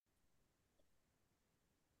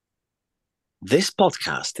This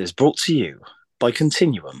podcast is brought to you by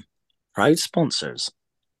Continuum, proud sponsors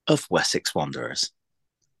of Wessex Wanderers.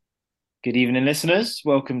 Good evening, listeners.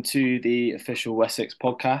 Welcome to the official Wessex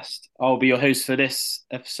podcast. I'll be your host for this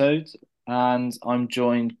episode, and I'm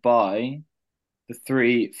joined by the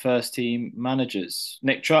three first team managers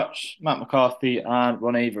Nick Trutch, Matt McCarthy, and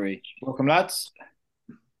Ron Avery. Welcome, lads.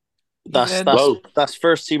 That's Evening. that's Whoa. that's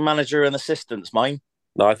first team manager and assistants, mine.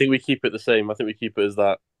 No, I think we keep it the same. I think we keep it as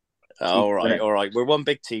that. All right, all right. We're one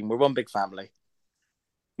big team. We're one big family.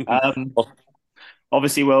 Um,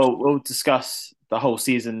 Obviously, we'll discuss the whole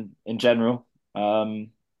season in general.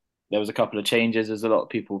 There was a couple of changes, as a lot of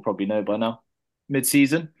people probably know by now,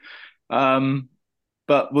 mid-season. Um,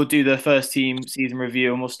 But we'll do the first team season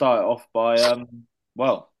review, and we'll start it off by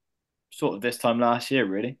well, sort of this time last year,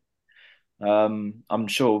 really. I'm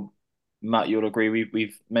sure Matt, you'll agree.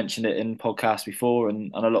 We've mentioned it in podcasts before,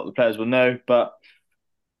 and a lot of the players will know. But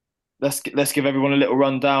let's give everyone a little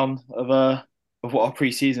rundown of what our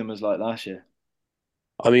pre-season was like last year.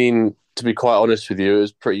 I mean, to be quite honest with you, it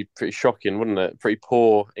was pretty shocking, wasn't it? Pretty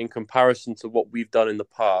poor in comparison to what we've done in the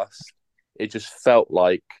past. It just felt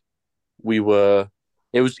like we were.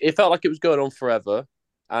 It felt like it was going on forever,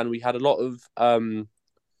 and we had a lot of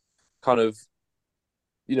kind of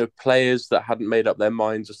players that hadn't made up their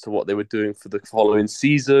minds as to what they were doing for the following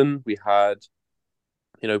season. We had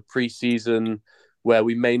pre-season where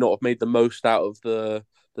we may not have made the most out of the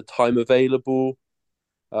time available.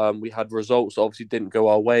 We had results that obviously didn't go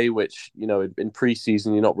our way, which in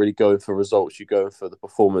pre-season you're not really going for results, you're going for the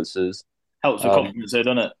performances. Helps with Um, confidence, though,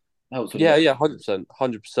 doesn't it? Helps with yeah, 100%,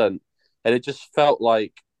 100%. And it just felt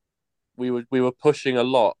like we were pushing a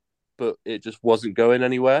lot, but it just wasn't going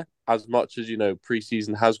anywhere as much as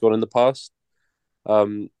pre-season has gone in the past.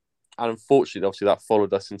 And unfortunately, obviously, that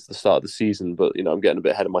followed us into the start of the season. But I'm getting a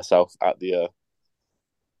bit ahead of myself at the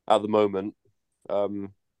moment.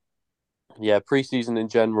 Um, yeah, preseason in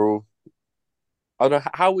general. I don't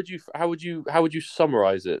know. How would you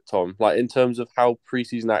summarize it, Tom? Like in terms of how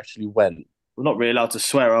preseason actually went? we're not really allowed to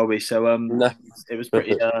swear, are we? So No. it was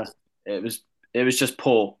pretty. It was it was just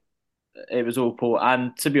poor. It was all poor,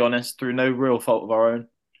 and to be honest, through no real fault of our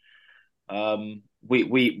own.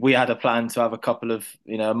 We had a plan to have a couple of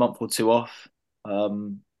a month or two off.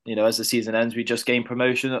 As the season ends, we just gained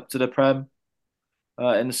promotion up to the Prem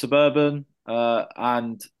in the suburban,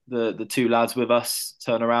 and the two lads with us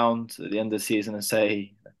turn around at the end of the season and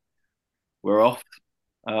say we're off.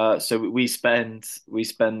 So we spend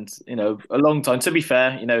a long time. To be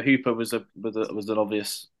fair, Hooper was an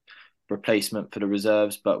obvious replacement for the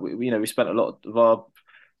reserves, but we spent a lot of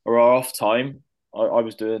our off time. I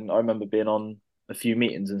remember being on a few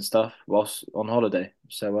meetings and stuff whilst on holiday.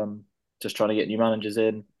 So just trying to get new managers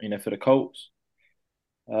in, for the Colts.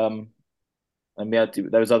 Um, and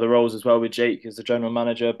there was other roles as well with Jake as the general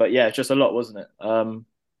manager. But yeah, it's just a lot, wasn't it?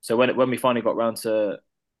 So when we finally got round to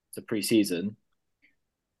pre-season,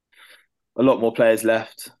 a lot more players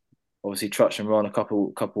left. Obviously, Trutch and Ron, a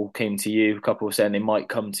couple came to you. A couple were saying they might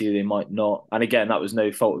come to you, they might not. And again, that was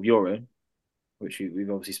no fault of your own, which we've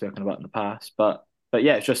obviously spoken about in the past. But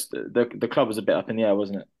yeah, it's just the club was a bit up in the air,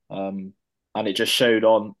 wasn't it? And it just showed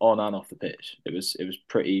on and off the pitch. It was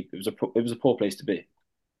pretty. It was a poor place to be.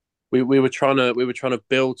 We were trying to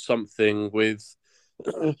build something with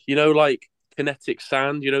like kinetic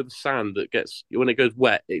sand. The sand that gets when it goes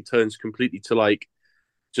wet, it turns completely to like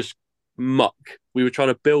just muck. We were trying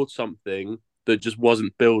to build something that just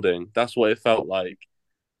wasn't building. That's what it felt like.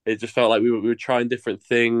 It just felt like we were trying different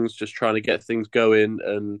things, just trying to get things going,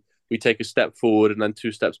 and we take a step forward and then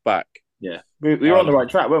two steps back. Yeah, we were on the Um, right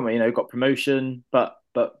track, weren't we? Got promotion, but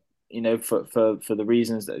for the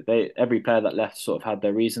reasons that every player that left sort of had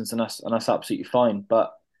their reasons, and that's absolutely fine.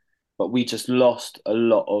 But we just lost a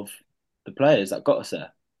lot of the players that got us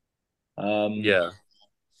there. Um, yeah,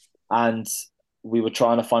 and we were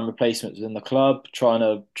trying to find replacements within the club, trying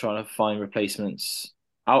to find replacements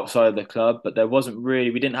outside of the club, but there wasn't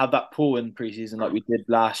really. We didn't have that pool in preseason like we did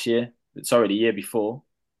last year. Sorry, the year before.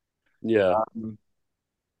 yeah. Um,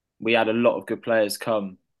 we had a lot of good players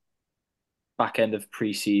come back end of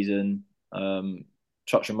preseason.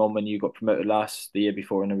 Trutchy when you got promoted the year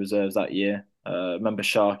before in the reserves that year. Remember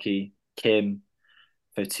Sharky, Kim,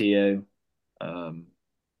 Fotillo, um,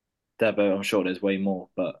 Debo. I'm sure there's way more,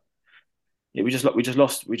 but yeah, we just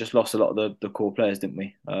lost a lot of the core players, didn't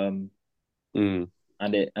we? Mm.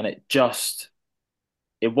 And it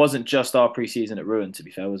wasn't just our preseason it ruined. To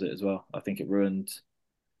be fair, was it as well? I think it ruined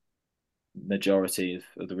majority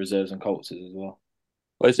of the reserves and Colts as well.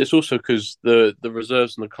 Well, it's also because the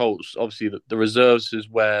reserves and the Colts, obviously, the reserves is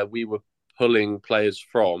where we were pulling players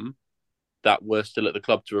from, that were still at the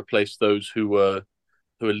club to replace those who were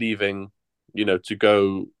leaving, to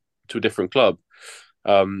go to a different club.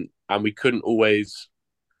 And we couldn't always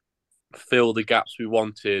fill the gaps we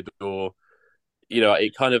wanted, or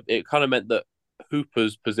it kind of meant that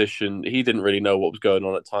Hooper's position, he didn't really know what was going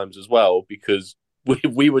on at times as well, because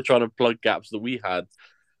we were trying to plug gaps that we had.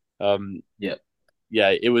 Yeah.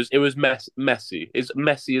 Yeah, it was messy. It's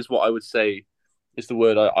messy is what I would say is the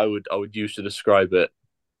word I would use to describe it.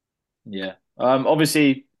 Yeah.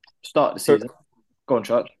 Obviously, start the season. Go on,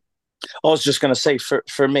 Trutch. I was just going to say,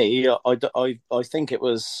 for me, I think it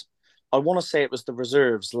was, I want to say it was the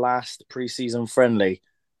reserves last preseason friendly,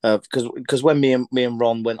 because when me and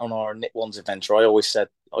Ron went on our Knit Ones adventure, I always said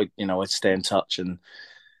I'd stay in touch and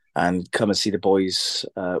come and see the boys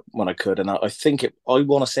when I could, and I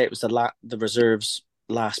want to say it was the reserves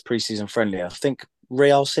last preseason friendly. I think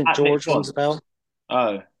Real St George rings a bell.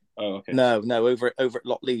 Oh, okay. No, over at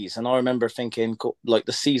Lot Lees, and I remember thinking like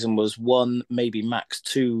the season was one, maybe max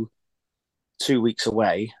two weeks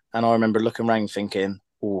away, and I remember looking around thinking,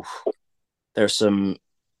 "Oh, there's some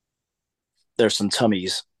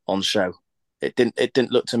tummies on show." It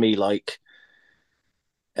didn't look to me like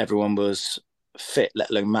everyone was fit, let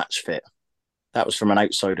alone match fit. That was from an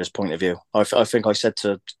outsider's point of view. I think I said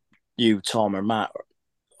to you, Tom or Matt,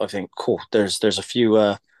 I think, cool. There's a few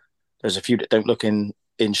that don't look in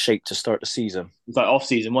shape to start the season. It's like off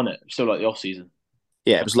season, wasn't it? Still like the off season.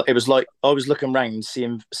 Yeah, it was like I was looking around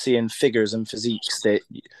seeing figures and physiques that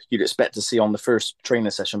you'd expect to see on the first training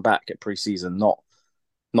session back at pre-season, not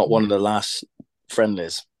one of the last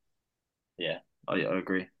friendlies. Yeah, I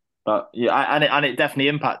agree. But yeah, and it definitely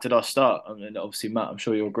impacted our start. I mean, obviously, Matt, I'm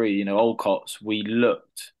sure you'll agree. Olcott's, we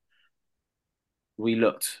looked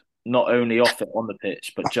not only off it on the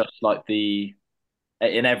pitch, but just like in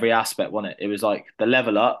every aspect, wasn't it? It was like the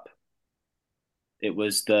level up. It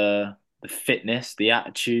was the fitness, the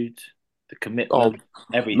attitude, the Oh, commitment,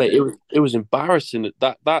 mate, everything. it was embarrassing.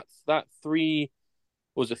 That three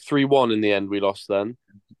was it 3-1 in the end we lost then.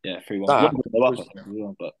 Yeah, 3-1. That Go up, was I think, as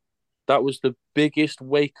well, but that was the biggest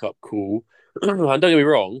wake up call. And don't get me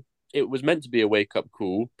wrong, it was meant to be a wake up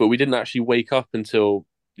call, but we didn't actually wake up until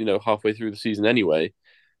halfway through the season anyway.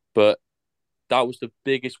 But that was the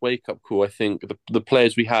biggest wake up call I think the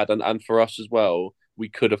players we had, and for us as well, we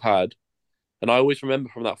could have had. And I always remember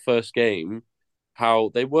from that first game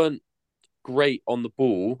how they weren't great on the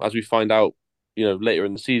ball, as we find out, later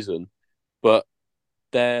in the season. But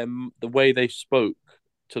the way they spoke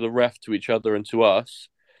to the ref, to each other, and to us,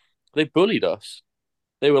 they bullied us.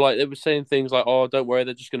 They were saying things like, "Oh, don't worry,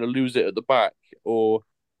 they're just going to lose it at the back," or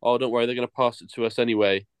 "Oh, don't worry, they're going to pass it to us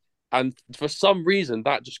anyway." And for some reason,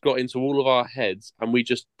 that just got into all of our heads, and we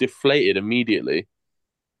just deflated immediately.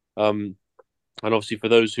 Um, and obviously, for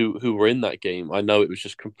those who were in that game, I know it was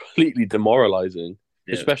just completely demoralizing,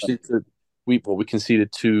 yeah, especially we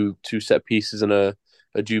conceded two set pieces and a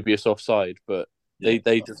dubious offside, but yeah.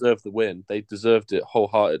 they deserved the win. They deserved it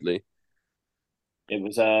wholeheartedly. It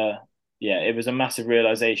was it was a massive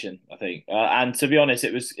realization, I think. And to be honest,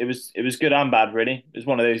 it was good and bad, really. It was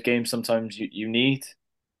one of those games sometimes you need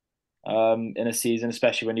in a season,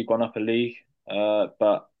 especially when you've gone up a league.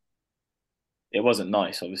 But it wasn't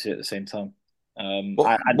nice, obviously, at the same time.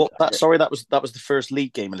 Sorry, that was the first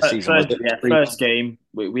league game of the season, was First, it? yeah, first game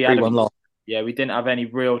we had 3-1 loss. yeah, we didn't have any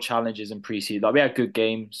real challenges in pre-season. Like we had good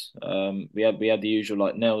games. We had the usual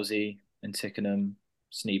like Nelsey and Tickenham,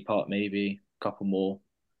 Sneed Park maybe, a couple more.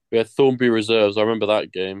 We had Thornbury reserves. I remember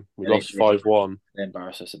that game. We Yeah, lost 5-1. they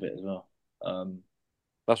embarrassed us a bit as well.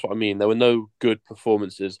 That's what I mean. There were no good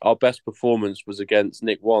performances. Our best performance was against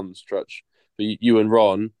Nick Wands, Trutch, for you and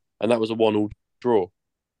Ron, and that was a 1-1 draw.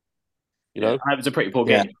 It was a pretty poor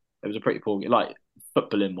Yeah. game. It was a pretty poor game, like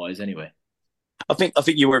footballing wise, anyway. I think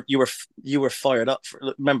you were fired up.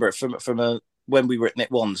 Remember from when we were at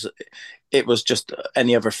Knit Ones, it was just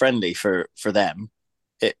any other friendly for them.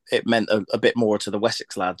 It meant a bit more to the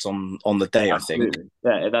Wessex lads on the day, I think. Absolutely.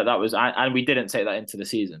 Yeah, that was, and we didn't take that into the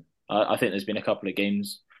season. I think there's been a couple of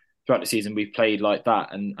games throughout the season we've played like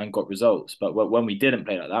that and got results, but when we didn't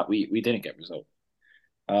play like that, we didn't get results.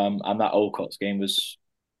 And that Olcott's game was,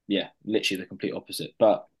 yeah, literally the complete opposite.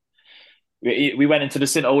 But we went into the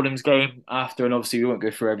St Aldham's game after, and obviously we won't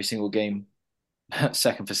go through every single game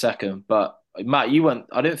second for second. But Matt, you weren't.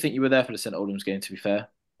 I don't think you were there for the St Aldham's game. To be fair,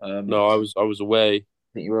 No, I was away.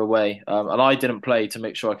 I think you were away, and I didn't play to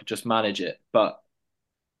make sure I could just manage it. But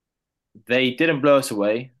they didn't blow us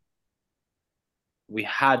away. We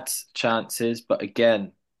had chances, but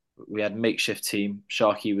again, we had makeshift team.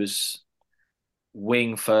 Sharky was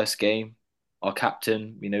wing first game, our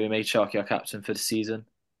captain. We made Sharky our captain for the season.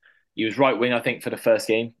 He was right wing, I think, for the first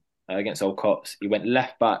game. against Old Cops. He went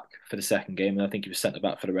left back for the second game, and I think he was centre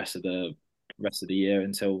back for the rest of the year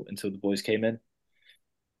until the boys came in.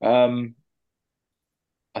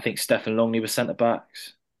 I think Stefan Longley was centre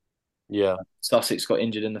backs. Yeah. Sussex got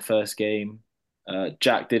injured in the first game.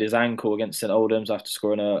 Jack did his ankle against St Aldham's after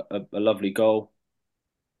scoring a lovely goal.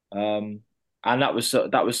 And that was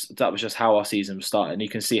just how our season was starting. You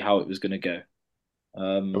can see how it was going to go.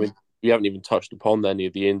 I mean, we haven't even touched upon any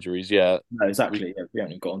of the injuries yet. No, exactly. We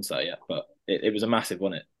haven't even got onto that yet, but it was a massive,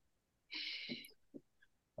 wasn't it?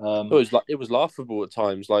 It was laughable at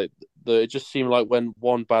times. Like it just seemed like when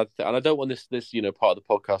one bad thing, and I don't want this part of the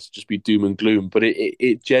podcast to just be doom and gloom, but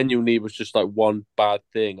it genuinely was just like one bad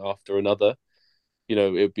thing after another.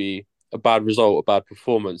 It'd be a bad result, a bad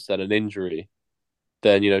performance, then an injury.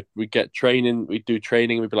 Then we get training, we do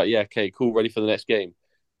training, and we'd be like, yeah, okay, cool, ready for the next game.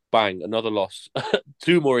 Bang, another loss,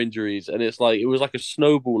 two more injuries, and it was like a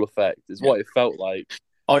snowball effect. Is what it felt like.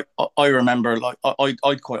 I remember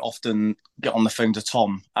I'd quite often get on the phone to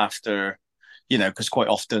Tom after, because quite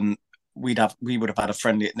often we would have had a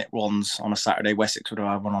friendly at Nick Ron's on a Saturday. Wessex would have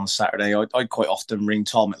had one on a Saturday. I'd quite often ring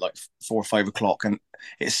Tom at like 4 or 5 o'clock, and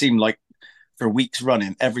it seemed like for weeks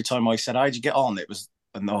running, every time I said, "How'd you get on?" it was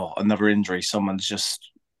another injury. Someone's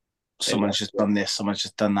just done this. Someone's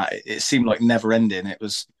just done that. It seemed like never ending. It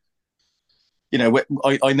was,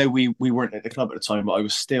 I know we weren't at the club at the time, but I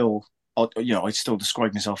was still. I still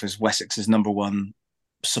describe myself as Wessex's number one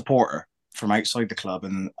supporter from outside the club,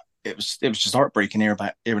 and it was just heartbreaking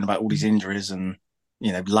hearing about all these injuries and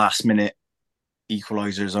last minute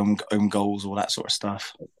equalisers, own goals, all that sort of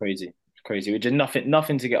stuff. Crazy. We did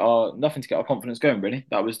nothing to get our confidence going. Really,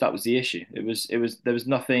 that was the issue. There was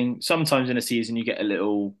nothing. Sometimes in a season you get a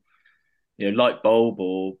little light bulb,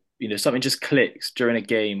 or something just clicks during a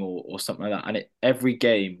game or something like that, and every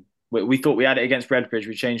game. We thought we had it against Redbridge.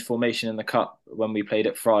 We changed formation in the cup when we played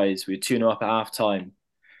at Fry's. We were 2-0 up at half time.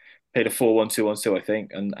 Played a 4-1-2-1-2, I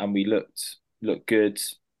think, and we looked good.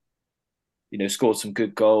 Scored some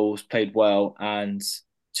good goals, played well, and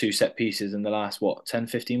 2 set pieces in the last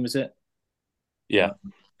 10-15 was it? Yeah.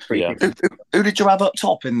 Yeah. Who did you have up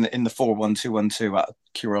top in the 4-1-2-1-2 out of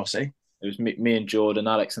curiosity? It was me and Jordan,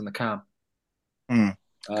 Alex, and the cam.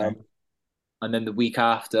 Okay. And then the week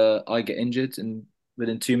after, I get injured and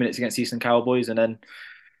within 2 minutes against Eastern Cowboys, and then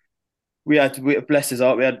we bless his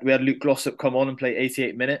heart, we had Luke Glossop come on and play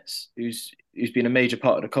 88 minutes, who's been a major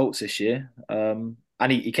part of the Colts this year, and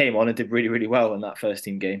he came on and did really, really well in that first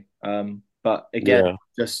team game. But again,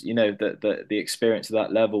 just the experience of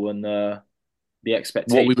that level and the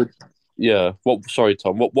expectation. Sorry,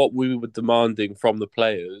 Tom. What we were demanding from the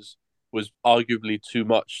players was arguably too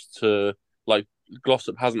much. To like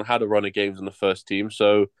Glossop hasn't had a run of games in the first team,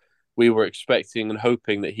 so we were expecting and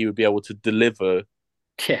hoping that he would be able to deliver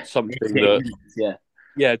something that,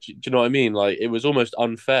 do you know what I mean? Like, it was almost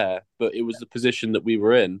unfair, but it was the position that we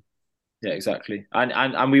were in. Yeah, exactly.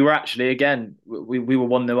 And we were actually, again, we were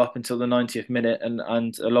 1-0 up until the 90th minute,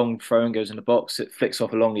 and a long throw and goes in the box. It flicks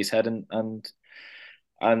off Longley's head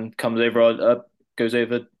and comes over goes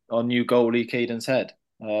over our new goalie Caden's head,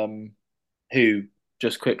 who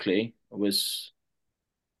just quickly was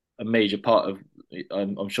a major part of.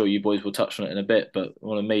 I'm sure you boys will touch on it in a bit, but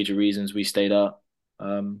one of the major reasons we stayed up.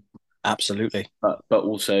 Absolutely. But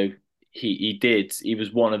also he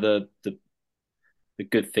was one of the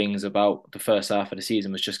good things about the first half of the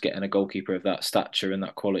season was just getting a goalkeeper of that stature and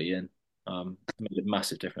that quality in. Made a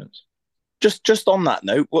massive difference. Just on that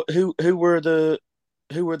note, who were the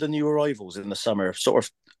new arrivals in the summer, sort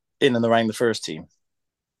of in and around the first team?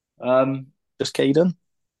 Just Caden.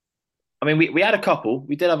 I mean, we had a couple.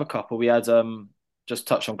 We did have a couple. We had just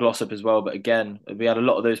touch on Glossop as well, but again, we had a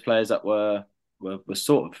lot of those players that were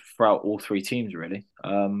sort of throughout all 3 teams really.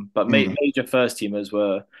 But major first teamers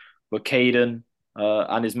were Caden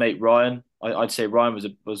and his mate Ryan. I'd say Ryan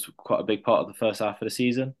was quite a big part of the first half of the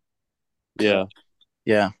season. Yeah.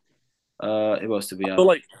 Who else did we have?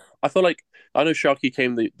 I feel like I know Sharky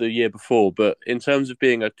came the year before, but in terms of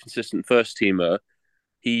being a consistent first teamer,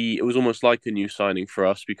 it was almost like a new signing for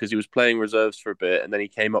us because he was playing reserves for a bit and then he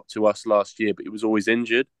came up to us last year, but he was always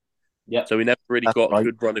injured. Yeah. So he never really got a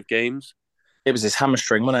good run of games. It was his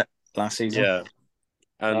hamstring, wasn't it, last season? Yeah.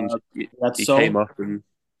 And he Sol. came up and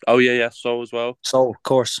Sol as well. Sol, of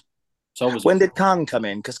course. When did Khan come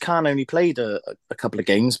in? Because Khan only played a couple of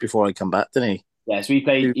games before I come back, didn't he? Yeah, so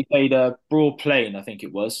he played Broad Plain, I think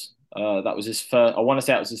it was. That was his first. I want to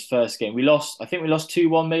say that was his first game. I think we lost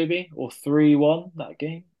 2-1 maybe, or 3-1 that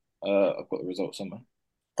game. I've got the result somewhere.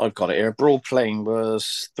 I've got it here. Broad Plain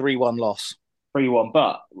was 3-1 loss. 3-1,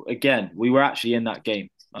 but again, we were actually in that game.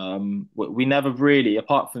 We never really,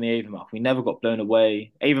 apart from the Avonmouth, we never got blown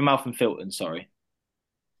away. Avonmouth and Filton, sorry,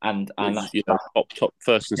 and Which top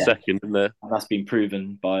first and yeah, second, isn't there? and that's been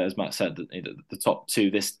proven by, as Matt said, that the top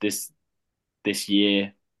two this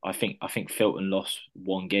year. I think Filton lost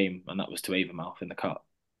one game, and that was to Avonmouth in the cup,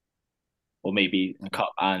 or maybe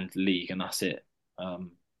cup and league, and that's it.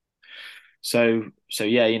 Um, so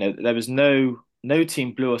yeah, there was no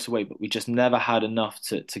team blew us away, but we just never had enough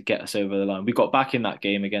to get us over the line. We got back in that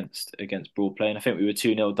game against Broad Plain. I think we were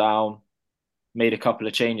 2-0 down, made a couple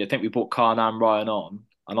of changes. I think we brought Khan and Ryan on,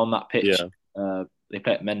 and on that pitch, they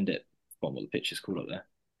play at Mendit. I forgot what the pitch is called up there.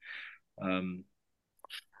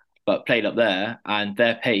 But played up there, and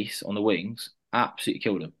their pace on the wings absolutely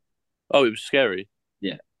killed them. Oh, it was scary.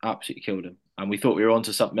 Yeah, absolutely killed them. And we thought we were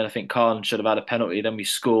onto something. I think Khan should have had a penalty. Then we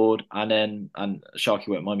scored, and Sharky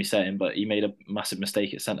won't mind me saying, but he made a massive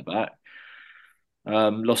mistake at centre back.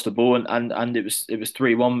 Lost the ball, and it was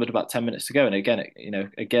 3-1 with about 10 minutes to go. And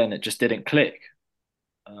again, it just didn't click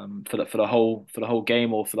for the whole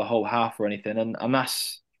game or for the whole half or anything. And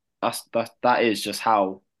that is just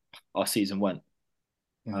how our season went.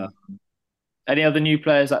 Any other new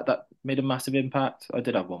players that made a massive impact? I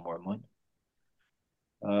did have one more in mind.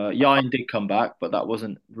 Yain did come back, but that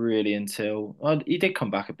wasn't really until he did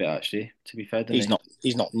come back a bit actually. To be fair, didn't he?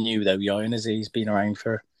 He's not new though, Yain, is he? He's been around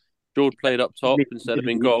for. George played up top instead of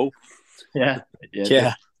in goal. Yeah.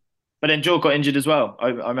 But then George got injured as well. I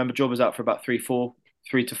remember George was out for about 3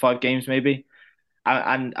 to 5 games maybe,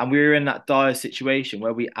 and we were in that dire situation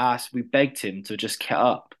where we begged him to just get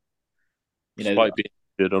up. Despite being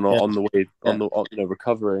injured on the way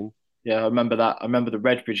recovering. Yeah, I remember that. I remember the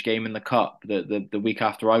Redbridge game in the cup the week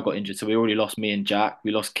after I got injured. So we already lost me and Jack.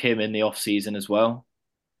 We lost Kim in the off season as well,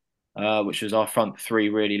 which was our front three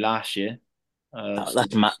really last year.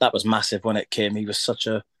 That was massive when it came. He was such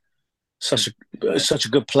a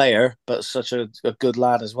good player, but such a good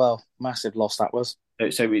lad as well. Massive loss that was.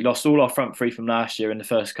 So we lost all our front three from last year in the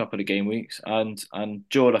first couple of game weeks, and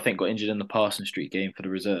George I think got injured in the Parsons Street game for the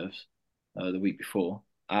reserves the week before,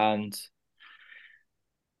 and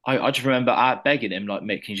I just remember begging him like,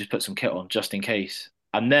 mate, can you just put some kit on just in case?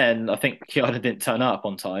 And then I think Kiana didn't turn up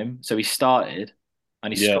on time, so he started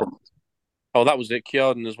and he scored. Oh, that was it.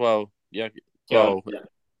 Kiarden as well. Yeah. Oh,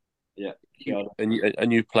 yeah. A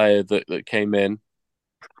new player that came in.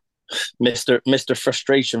 Mr.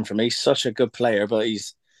 Frustration for me. Such a good player, but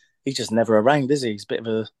he's just never around, is he? He's a bit of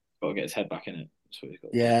a. Got to get his head back in it. That's what he's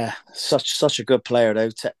got. Yeah, such a good player though,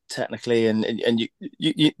 technically, and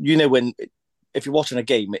you know when if you're watching a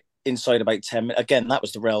game inside about 10 minutes, again that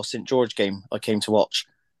was the Real St George game I came to watch.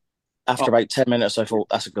 After about 10 minutes, I thought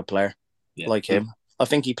that's a good player, like him. I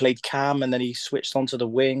think he played cam and then he switched onto the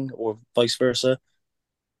wing or vice versa.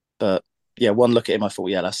 But yeah, one look at him, I thought,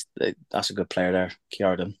 yeah, that's a good player there,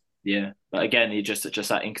 Kiarden. Yeah, but again, he just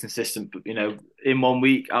that inconsistent. In 1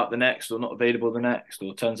 week, out the next, or not available the next,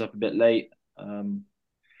 or turns up a bit late.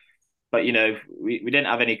 But we didn't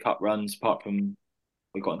have any cup runs apart from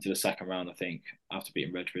we got into the second round, I think, after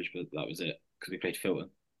beating Redbridge, but that was it because we played Filton.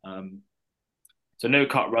 So no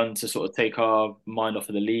cup run to sort of take our mind off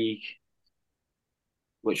of the league,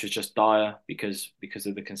 which was just dire because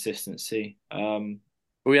of the consistency.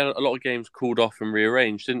 We had a lot of games called off and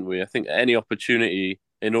rearranged, didn't we? I think any opportunity,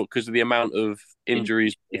 because of the amount of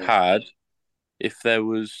injuries we had, if there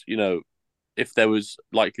was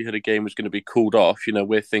likelihood a game was going to be called off,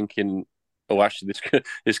 we're thinking, oh, actually,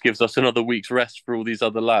 this gives us another week's rest for all these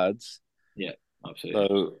other lads. Yeah, absolutely.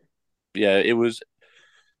 So, yeah,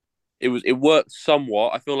 it worked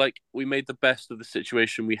somewhat. I feel like we made the best of the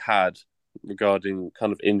situation we had regarding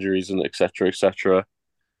kind of injuries and et cetera.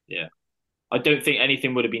 Yeah. I don't think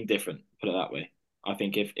anything would have been different, put it that way. I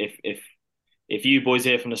think if you boys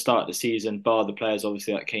here from the start of the season, bar the players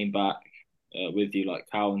obviously that came back with you like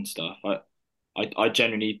Cal and stuff, I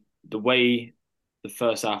generally, the way the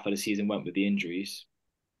first half of the season went with the injuries,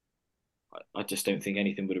 I just don't think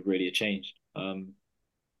anything would have really changed.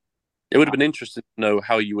 It would have been interesting to know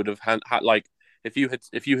how you would have had like if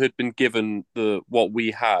you had been given what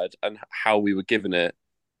we had and how we were given it,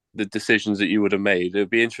 the decisions that you would have made. It would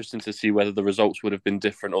be interesting to see whether the results would have been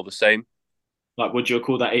different or the same. Like, would you have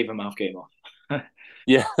called that Avonmouth game off?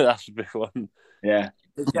 Yeah, that's a big one. Yeah,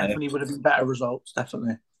 it definitely would have been better results.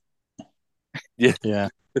 Definitely. Yeah.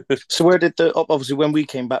 So where did obviously when we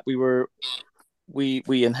came back, we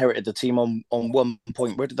inherited the team on 1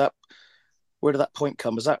 point. Where did that point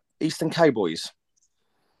come? Was that Eastern Cowboys?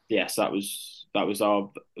 Yes, that was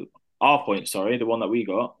our point. Sorry, the one that we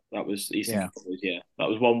got. That was Eastern Cowboys. Yeah, that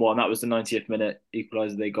was 1-1. That was the 90th minute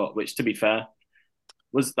equaliser they got. Which, to be fair,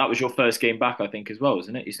 was your first game back, I think, as well,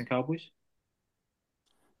 isn't it? Eastern Cowboys.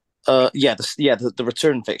 the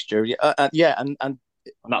return fixture. And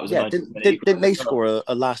And that was a yeah, 90 minute didn't they equaliser. score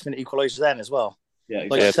a last minute equaliser then as well? Yeah,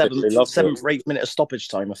 Like exactly. they loved seventh it. or eighth minute of stoppage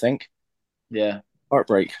time, I think. Yeah.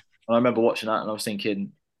 Heartbreak. And I remember watching that and I was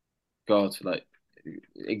thinking, God, like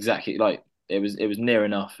exactly like it was near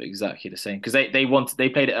enough exactly the same because they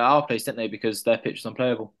played it at our place, didn't they? Because their pitch was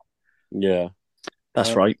unplayable. Yeah.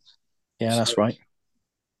 That's right. Yeah, So that's right.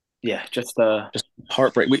 yeah, just Just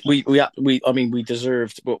heartbreak. I mean, we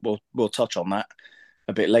deserved. We'll touch on that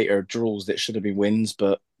a bit later. Draws that should have been wins,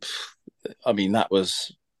 but I mean, that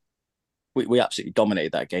was we absolutely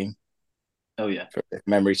dominated that game. oh yeah, If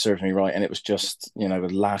memory serves me right, and it was just the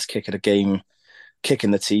last kick of the game, kick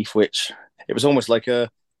in the teeth, which it was almost like a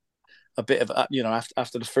bit of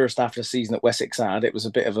after the first half of the season that Wessex had, it was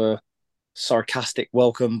a bit of a sarcastic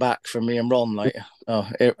welcome back from me and Ron. Like, oh,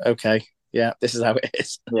 okay, yeah, this is how it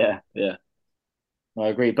is. yeah. I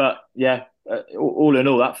agree, but yeah, all in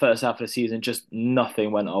all, that first half of the season, just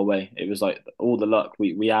nothing went our way. It was like all the luck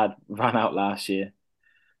we had ran out last year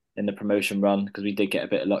in the promotion run because we did get a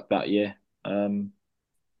bit of luck that year.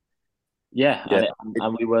 Yeah, Yeah.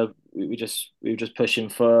 and we were just pushing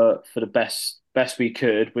for the best we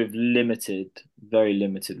could with very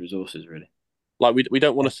limited resources, really. Like we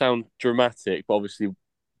don't want to sound dramatic, but obviously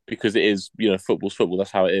because it is, football's football,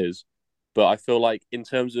 that's how it is. But I feel like in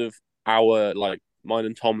terms of our mine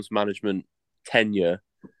and Tom's management tenure,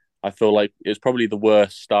 I feel like it was probably the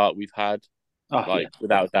worst start we've had, Oh yeah,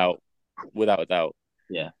 without a doubt. Without a doubt.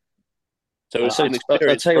 yeah. So it's So an I'll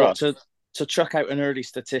experience tell you for what, us. to chuck out an early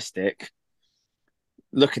statistic,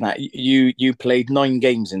 looking at you played 9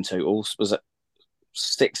 games in total. Was it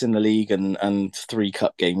 6 in the league and 3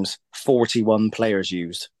 cup games? 41 players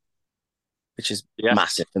used, which is Yeah.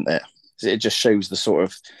 massive, isn't it? It just shows the sort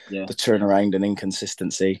of Yeah. the turnaround and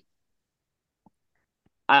inconsistency.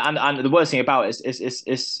 And the worst thing about it is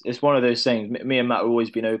it's one of those things. Me and Matt have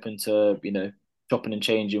always been open to chopping and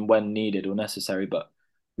changing when needed or necessary, but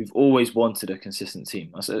we've always wanted a consistent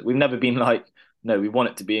team. We've never been like, no, we want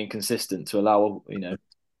it to be inconsistent to allow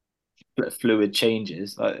fluid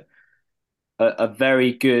changes. Like a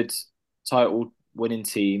very good title winning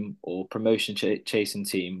team or promotion chasing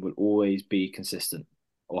team will always be consistent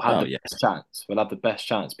or have Oh the yeah, best chance. Will have the best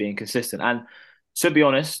chance being consistent. And to be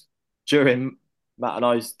honest, during Matt and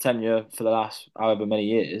I's tenure for the last however many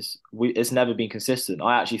years, it's never been consistent.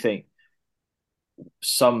 I actually think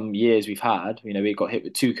some years we've had, we got hit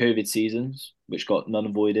with 2 COVID seasons, which got none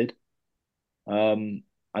avoided. And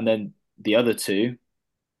then the other two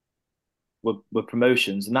were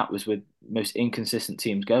promotions, and that was with most inconsistent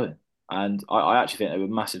teams going. And I actually think they were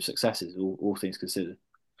massive successes, all things considered.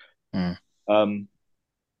 Mm.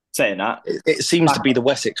 Saying that, it seems to be the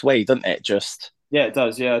Wessex way, doesn't it? Just yeah, it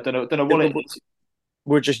does. Yeah, I don't know what it is.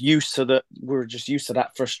 we're just used to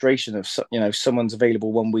that frustration of someone's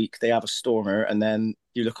available one week, they have a stormer, and then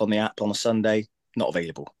you look on the app on a Sunday, not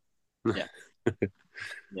available. Yeah,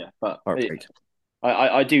 yeah, but Heartbreak.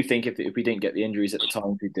 I do think if we didn't get the injuries at the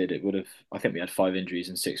time we did, it would have. I think we had 5 injuries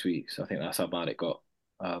in 6 weeks. I think that's how bad it got.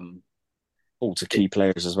 All to key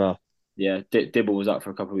players as well. Yeah, Dibble was out for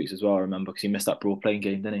a couple of weeks as well. I remember because he missed that Broad playing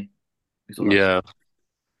game, didn't he? Yeah.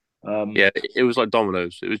 Um, Yeah, it was like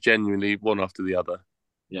dominoes. It was genuinely one after the other.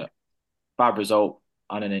 Yeah, bad result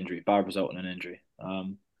and an injury. Bad result and an injury.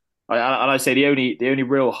 I say the only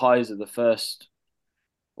real highs of the first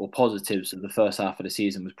or positives of the first half of the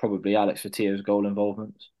season was probably Alex Fatio's goal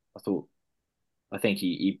involvement. I think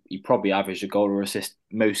he probably averaged a goal or assist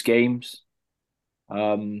most games.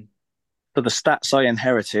 For the stats I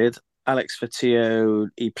inherited, Alex Fatio,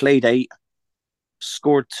 he played 8,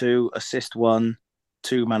 scored 2, assist 1,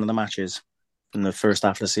 2 man of the matches in the first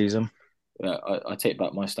half of the season. Yeah, I take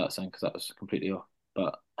back my stats then because that was completely off.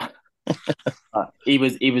 But he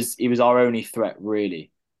was our only threat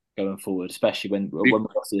really going forward, especially when we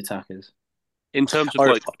lost the attackers. In terms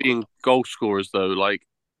of being goal scorers, though, like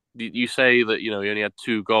you say that he only had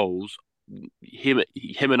 2 goals. Him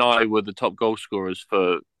and I were the top goal scorers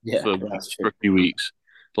for a few weeks.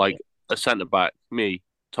 Like a centre back, me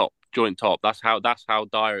top, joint top. That's how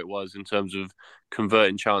dire it was in terms of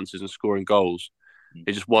converting chances and scoring goals.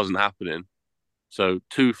 It just wasn't happening. So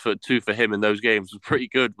 2 for him in those games was pretty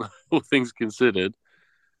good, all things considered.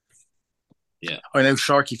 Yeah, I know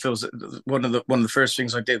Sharky feels that one of the first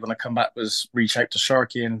things I did when I come back was reach out to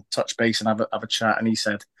Sharky and touch base and have a chat. And he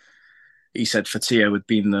said Fatio had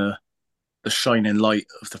been the shining light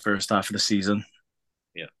of the first half of the season.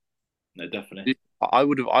 Yeah, no, definitely. I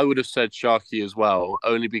would have said Sharky as well,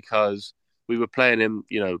 only because we were playing him,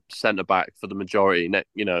 centre back for the majority,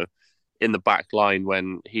 in the back line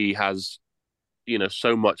when he has,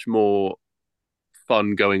 so much more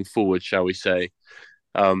fun going forward, shall we say.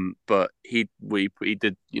 But he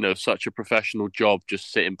did, such a professional job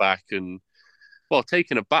just sitting back and, well,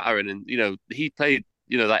 taking a battering. And, he played,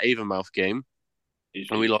 that Avonmouth game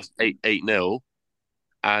and we lost 8-0.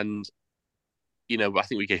 And, I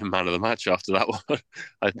think we gave him man of the match after that one,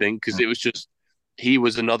 I think, because it was just, he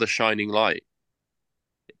was another shining light.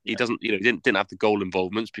 He didn't have the goal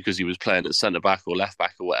involvements because he was playing at centre back or left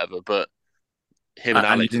back or whatever, but him and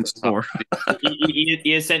Alex he didn't score.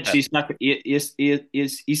 He essentially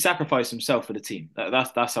he sacrificed himself for the team.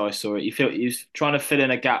 That's how I saw it. He was trying to fill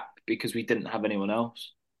in a gap because we didn't have anyone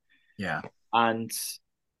else. Yeah, and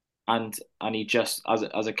he just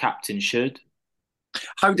as a captain should.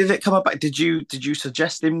 How did it come about? Did you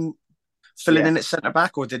suggest him filling in at centre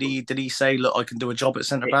back, or did he say, "Look, I can do a job at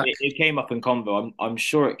centre back"? It came up in convo. I'm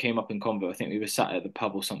sure it came up in convo. I think we were sat at the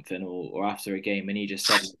pub or something, or after a game, and he just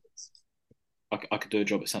said, I could do a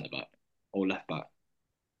job at centre back or left back.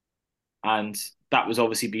 And that was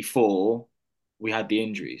obviously before we had the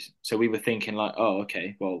injuries. So we were thinking like, oh,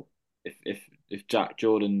 okay, well, if Jack,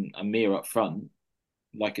 Jordan and me are up front,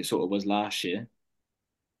 like it sort of was last year,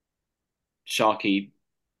 Sharky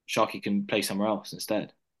can play somewhere else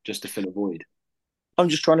instead, just to fill a void. I'm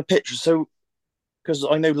just trying to picture. So, because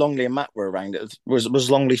I know Longley and Matt were around, was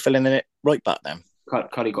Longley filling in it right back then?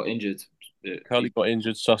 Cully got injured.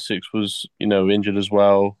 Sussex was, injured as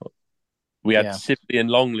well. We had Sibley and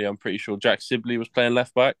Longley. I'm pretty sure Jack Sibley was playing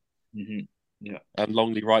left back. Mm-hmm. Yeah. And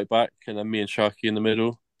Longley right back, and then me and Sharky in the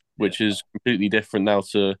middle, which is completely different now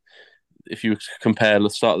to if you compare the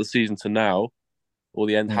start of the season to now, or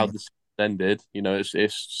the end how the season ended.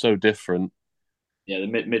 It's so different. Yeah, the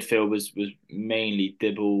midfield was mainly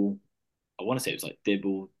Dibble. I want to say it was like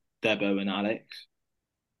Dibble, Debo, and Alex.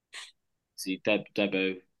 See,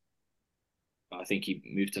 Debo, I think he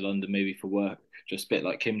moved to London maybe for work, just a bit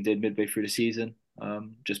like Kim did midway through the season.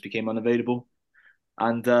 Just became unavailable,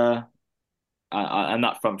 and that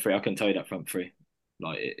front three, I couldn't tell you that front three.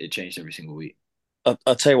 Like it changed every single week.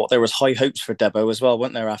 I'll tell you what, there was high hopes for Debo as well,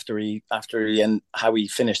 weren't there? After he and how he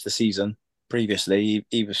finished the season previously,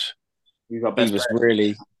 he was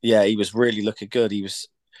really looking good.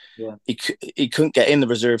 He couldn't get in the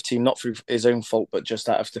reserve team, not through his own fault, but just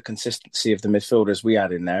out of the consistency of the midfielders we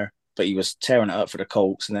had in there. But he was tearing it up for the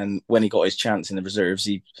Colts, and then when he got his chance in the reserves,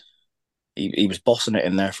 he was bossing it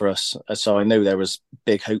in there for us. So I know there was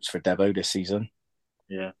big hopes for Debo this season.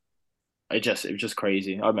 Yeah, it was just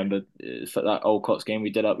crazy. I remember for that Old Cots game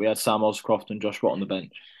we had Sam Oscroft and Josh Watt on the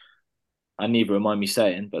bench, and neither mind me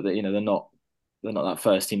saying, but they're not that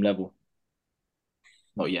first team level,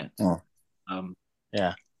 not yet. Oh.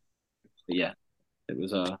 Yeah, but yeah, it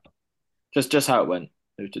was just how it went.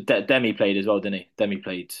 Demi played as well, didn't he? Demi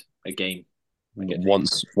played a game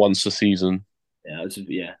once a season. Yeah,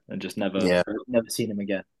 and just never seen him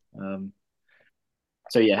again.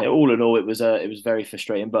 So yeah, all in all, it was very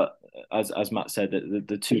frustrating. But as Matt said,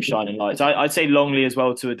 the two shining lights. I'd say Longley as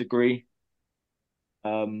well to a degree,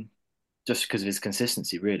 just because of his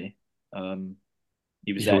consistency. Really,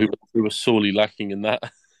 he was there. We were sorely lacking in that.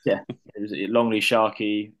 Yeah, it was Longley,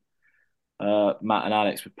 Sharky, Matt, and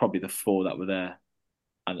Alex were probably the four that were there,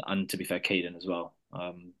 and to be fair, Caden as well.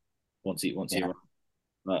 Once he arrived.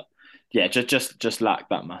 But yeah, just lacked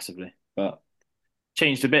that massively. But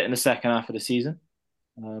changed a bit in the second half of the season.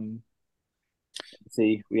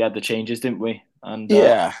 See, we had the changes, didn't we? And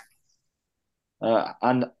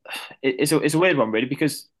and it's a weird one really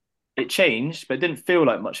because it changed, but it didn't feel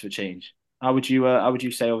like much of a change. How would you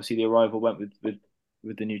say? Obviously, the arrival went with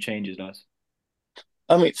the new changes, lads.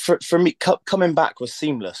 I mean, for me, coming back was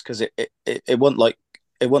seamless because it wasn't like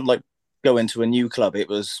going to a new club. It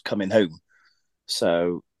was coming home.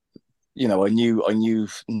 So, I knew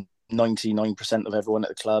 99% of everyone at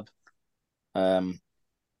the club.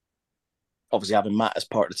 Obviously, having Matt as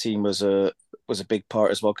part of the team was a big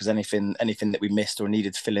part as well because anything that we missed or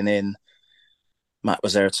needed filling in, Matt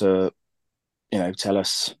was there to, tell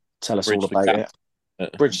us all about it.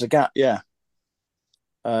 Bridge the gap, yeah.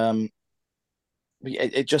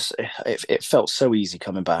 It felt so easy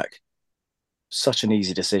coming back. Such an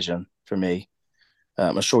easy decision for me.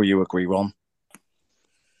 I'm sure you agree, Ron.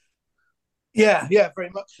 Yeah, very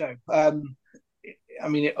much so. I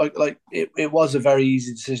mean, it was a very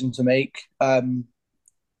easy decision to make. And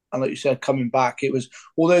like you said, coming back, it was,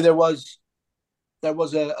 although there was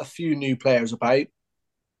a few new players about,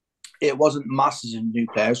 it wasn't masses of new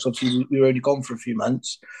players. Obviously, we were only gone for a few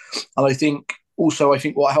months, and I think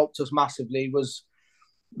what helped us massively was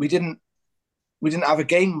we didn't have a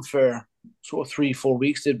game for sort of 3-4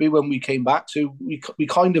 weeks, did we? When we came back, so we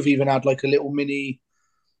kind of even had like a little mini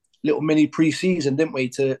little mini pre-season, didn't we,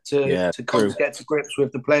 to Yeah, kind true. of get to grips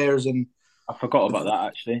with the players. And I forgot about that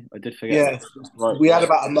actually. I did forget. yeah, Right. we had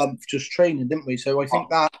about a month just training, didn't we? So I think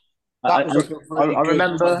that I, was like a really I good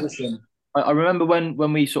remember. transition. I remember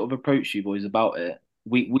when we sort of approached you boys about it.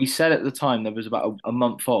 We said at the time there was about a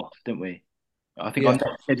month off, didn't we? I think our Yeah,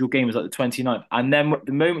 next scheduled game was like the 29th. And then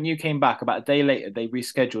the moment you came back, about a day later, they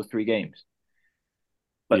rescheduled 3 games.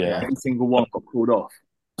 But Yeah. every single one got called off.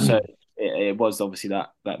 So it was obviously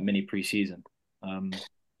that mini pre-season.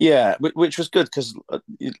 Yeah, which was good because,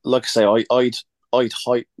 like I say,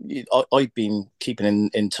 I'd been keeping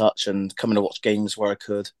in touch and coming to watch games where I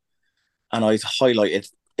could, and I'd highlighted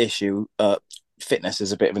issue fitness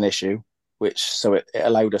is a bit of an issue, which so it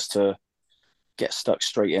allowed us to get stuck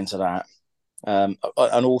straight into that,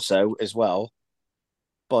 and also as well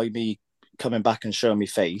by me coming back and showing me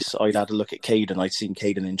face, I'd had a look at Caden. I'd seen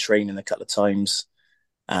Caden in training a couple of times,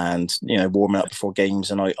 and warming up before games,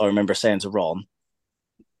 and I remember saying to Ron,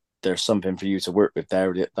 there's something for you to work with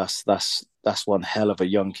there. That's one hell of a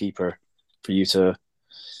young keeper for you to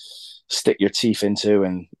stick your teeth into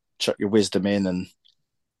and chuck your wisdom in. And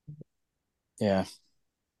yeah,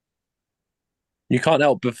 You can't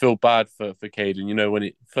help but feel bad for Caden, when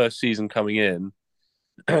it first season coming in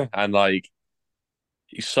and like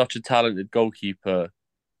he's such a talented goalkeeper.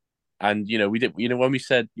 And we did when we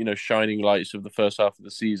said, shining lights of the first half of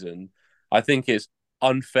the season, I think it's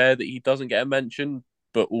unfair that he doesn't get a mention,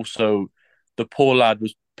 but also the poor lad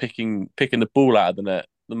was picking the ball out of the net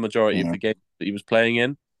the majority of the game that he was playing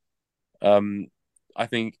in. I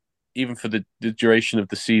think even for the duration of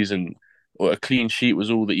the season, or a clean sheet was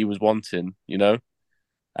all that he was wanting,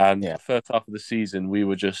 And yeah, the first half of the season, we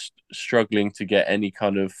were just struggling to get any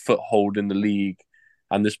kind of foothold in the league.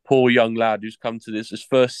 And this poor young lad who's come to his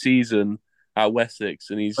first season at Wessex,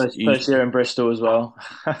 and he's First year in Bristol as well.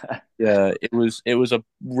 yeah, it was a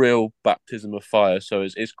real baptism of fire. So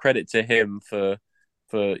it's credit to him for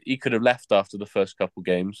he could have left after the first couple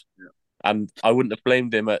games, and I wouldn't have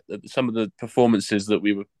blamed him at some of the performances that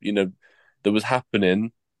we were that was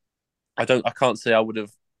happening. I can't say I would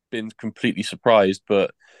have been completely surprised,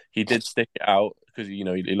 but he did stick it out because he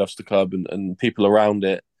loves the club and people around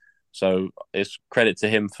it. So it's credit to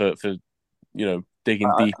him for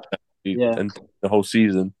digging deep Yeah, and the whole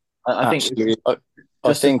season. I think absolutely.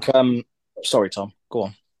 I think. Sorry, Tom. Go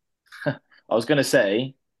on. I was going to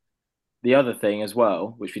say the other thing as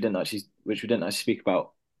well, which we didn't actually speak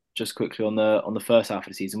about just quickly on the first half of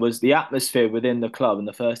the season, was the atmosphere within the club and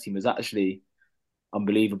the first team was actually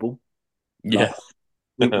unbelievable. Like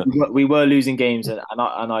Yeah. we were losing games, and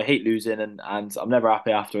I hate losing, and I'm never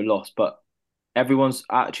happy after a loss, but everyone's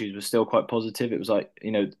attitude was still quite positive. It was like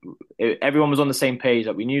everyone was on the same page.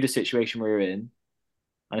 Like we knew the situation we were in,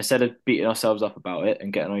 and instead of beating ourselves up about it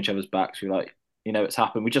and getting on each other's backs, we were like, it's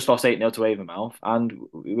happened. We just lost 8-0 to Avonmouth, and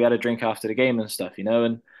we had a drink after the game and stuff,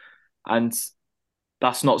 and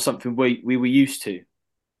that's not something we were used to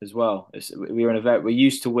as well. We're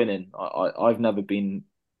used to winning. I've never been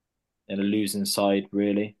in a losing side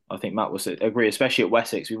really. I think Matt will agree, especially at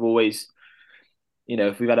Wessex. We've always,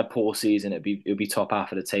 if we've had a poor season, it'd be top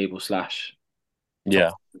half of the table slash Yeah.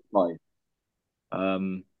 top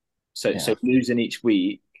five. So Yeah. losing each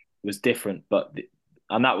week was different,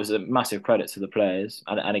 and that was a massive credit to the players.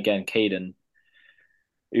 And again, Caden,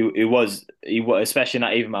 he was especially in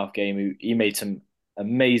that Avonmouth game, he made some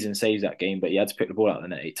amazing saves that game, but he had to pick the ball out of the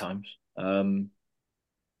net 8 times. That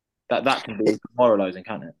can be demoralising,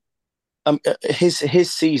 can't it?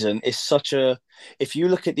 His season is such a. If you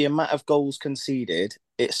look at the amount of goals conceded,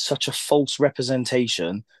 it's such a false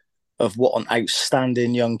representation of what an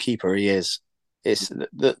outstanding young keeper he is. It's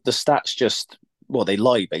the stats just they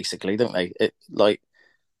lie basically, don't they?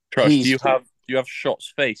 Trust, do you have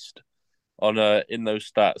shots faced on in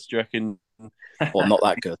those stats? Do you reckon? Not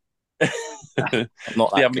that good.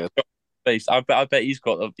 Not that good. Faced? I bet he's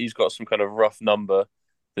got some kind of rough number,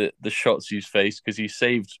 the shots he's faced, because he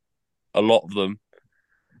saved a lot of them.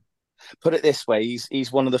 Put it this way,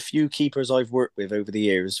 he's one of the few keepers I've worked with over the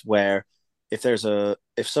years where if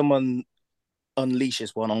someone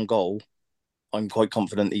unleashes one on goal, I'm quite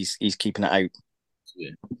confident he's keeping it out.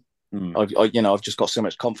 Yeah. I've just got so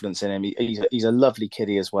much confidence in him. He's a lovely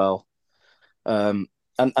kiddie as well, and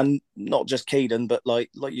not just Caden, but like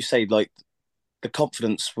you say, like the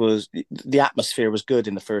confidence the atmosphere was good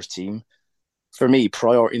in the first team. For me,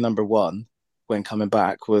 priority number one when coming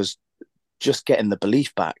back was just getting the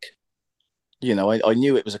belief back. I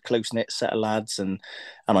knew it was a close knit set of lads, and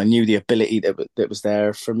I knew the ability that was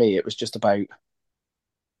there. For me, it was just about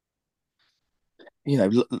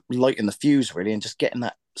lighting the fuse really, and just getting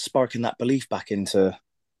that sparking that belief back into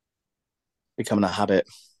becoming a habit.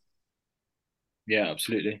 Yeah,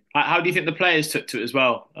 absolutely. How do you think the players took to it as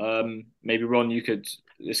well? Maybe Ron,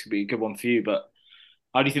 this could be a good one for you, but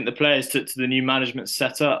how do you think the players took to the new management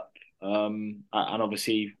setup? And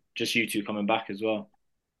obviously just you two coming back as well.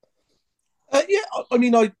 Yeah, I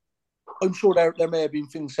mean, I'm sure there may have been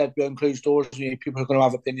things said behind closed doors. People are going to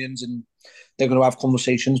have opinions and they're going to have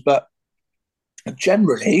conversations, but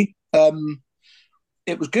generally,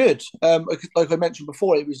 it was good. Like I mentioned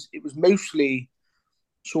before, it was mostly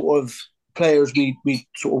sort of players we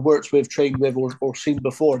sort of worked with, trained with, or seen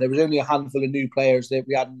before. There was only a handful of new players that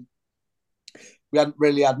we hadn't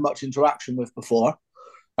really had much interaction with before.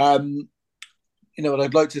 Um, and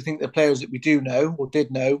I'd like to think the players that we do know or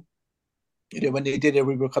did know, when they did it,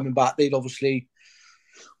 we were coming back. They'd obviously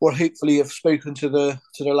or hopefully have spoken to the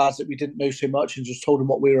lads that we didn't know so much and just told them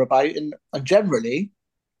what we were about. And generally,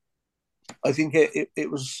 I think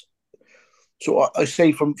it was. So I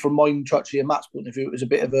say from mine, Trutchy and Matt's point of view, it was a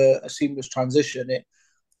bit of a seamless transition.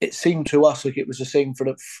 It seemed to us like it was the same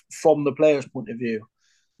from the players' point of view.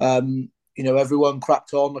 Everyone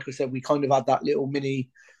cracked on. Like I said, we kind of had that little mini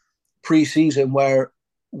pre-season where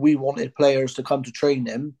we wanted players to come to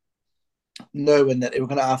training, knowing that they were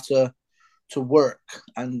going to have to work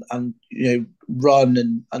and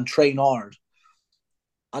run and train hard,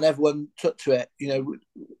 and everyone took to it.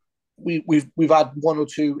 We've had one or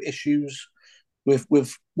two issues with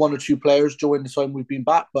one or two players during the time we've been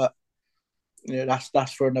back, but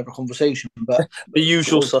that's for another conversation. But the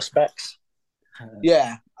usual suspects.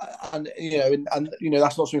 Yeah, and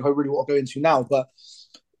that's not something I really want to go into now. But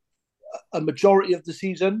a majority of the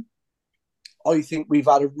season, I think we've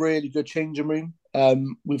had a really good changing room.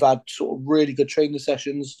 We've had sort of really good training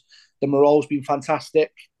sessions. The morale's been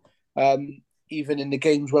fantastic. Even in the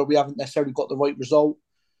games where we haven't necessarily got the right result,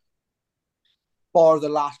 bar the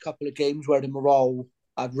last couple of games where the morale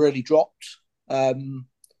had really dropped. I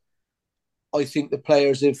think the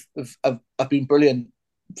players have been brilliant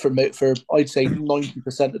for I'd say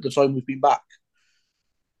 90% of the time we've been back.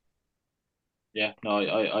 Yeah, no,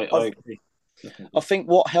 I agree. I think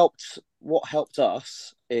what helped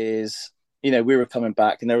us is we were coming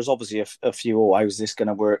back and there was obviously a few. Oh, how is this going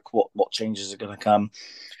to work? What changes are going to come?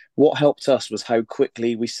 What helped us was how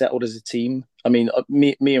quickly we settled as a team. I mean,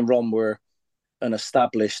 me and Ron were an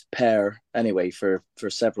established pair anyway for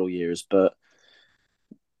several years, but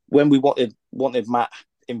when we wanted Matt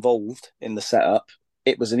involved in the setup,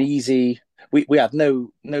 it was an easy. We had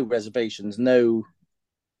no reservations, we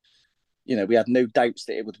had no doubts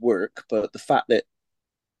that it would work. But the fact that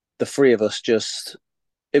the three of us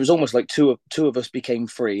it was almost like two of us became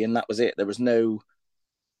free, and that was it. There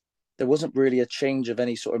wasn't really a change of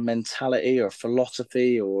any sort of mentality or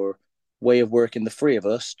philosophy or way of working. The three of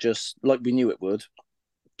us, just like we knew it would,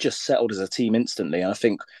 just settled as a team instantly. And I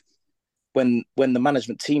think when the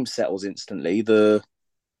management team settles instantly, the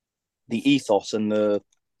ethos and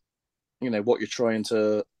what you're trying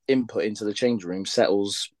to input into the change room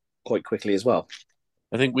settles quite quickly as well.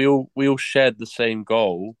 I think we all shared the same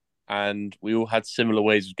goal, and we all had similar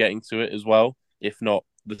ways of getting to it as well, if not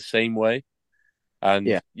the same way.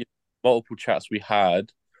 And multiple chats we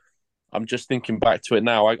had. I'm just thinking back to it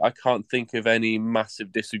now. I can't think of any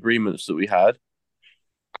massive disagreements that we had.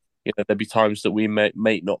 There'd be times that we might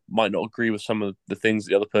not agree with some of the things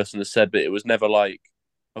the other person has said, but it was never like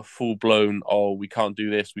a full blown, oh, we can't do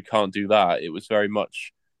this, we can't do that. It was very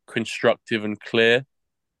much constructive and clear.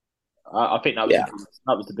 I think that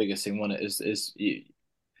was the biggest thing. One is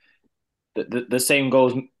the same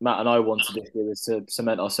goals Matt and I wanted this year is to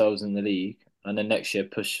cement ourselves in the league, and then next year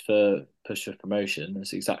push for promotion.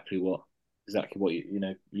 That's exactly what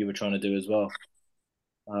you were trying to do as well.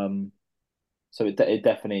 So it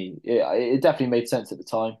definitely made sense at the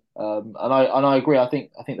time. And I agree. I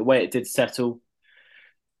think the way it did settle,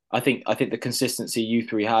 I think the consistency you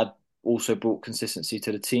three had also brought consistency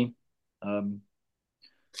to the team.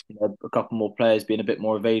 A couple more players being a bit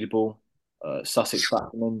more available. Sussex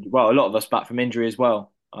back from injury. Well, a lot of us back from injury as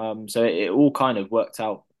well. So it all kind of worked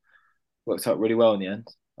out really well in the end.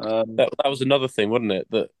 That was another thing, wasn't it?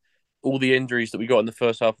 That all the injuries that we got in the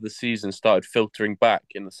first half of the season started filtering back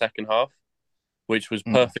in the second half, which was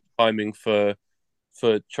perfect timing for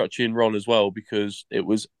Trutchy and Ron as well, because it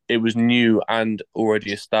was new and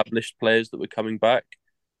already established players that were coming back,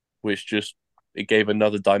 which it gave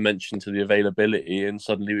another dimension to the availability, and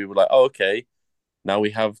suddenly we were like, oh, okay, now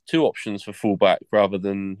we have two options for fullback rather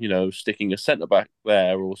than sticking a centre back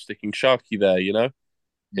there or sticking Sharky there.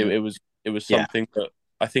 It was something that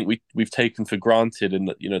I think we've taken for granted in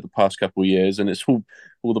the past couple of years, and it's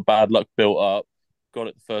all the bad luck built up. Got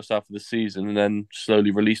it the first half of the season, and then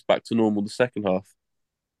slowly released back to normal the second half.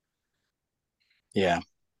 Yeah.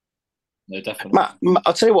 No, definitely. Matt,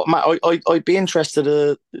 I'll tell you what, Matt. I'd be interested,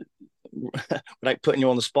 without putting you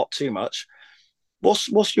on the spot too much.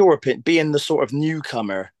 What's your opinion, being the sort of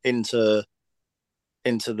newcomer into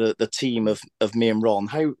the team of me and Ron?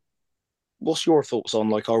 What's your thoughts on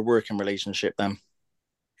like our working relationship then?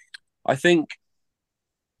 I think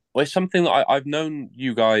well, it's something that I've known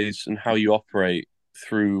you guys and how you operate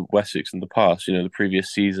through Wessex in the past. The previous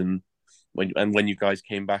season when you guys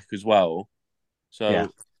came back as well. Yeah.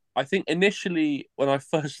 So I think initially when I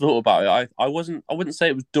first thought about it, I wouldn't say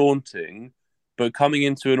it was daunting, but coming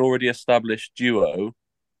into an already established duo,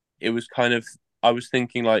 it was kind of I was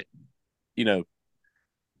thinking like, you know,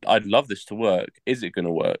 I'd love this to work. Is it going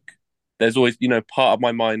to work? There's always, part of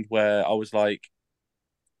my mind where I was like,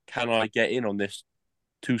 can I get in on this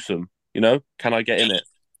twosome? Can I get in it?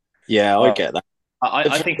 Yeah, I get that.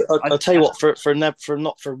 I think I'll tell you what. For not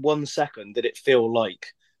for 1 second did it feel like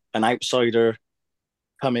an outsider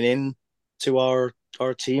coming in to our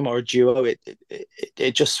team, our duo.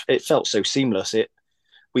 It just felt so seamless.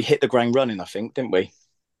 We hit the ground running. I think, didn't we?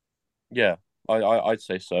 Yeah, I'd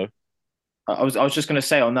say so. I was just going to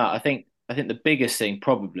say on that. I think the biggest thing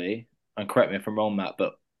probably, and correct me if I'm wrong, Matt,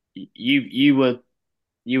 but you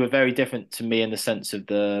were very different to me in the sense of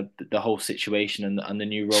the whole situation and the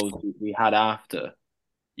new roles we had after.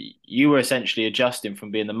 You were essentially adjusting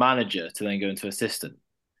from being the manager to then going to assistant.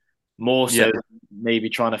 More so, Yeah. maybe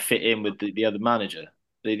trying to fit in with the other manager,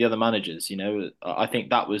 the other managers. I think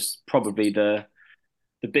that was probably the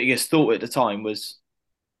biggest thought at the time was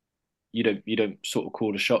you don't sort of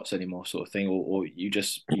call the shots anymore, sort of thing, or you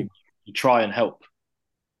try and help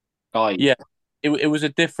guide. Yeah, it was a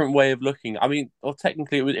different way of looking. I mean, well,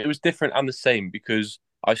 technically it was different and the same because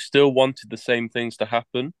I still wanted the same things to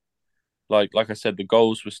happen. Like I said, the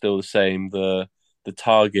goals were still the same, the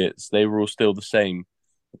targets they were all still the same,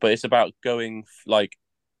 but it's about going like,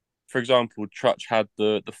 for example, Trutch had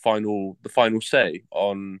the final say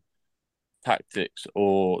on tactics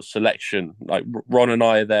or selection. Like Ron and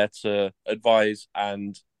I are there to advise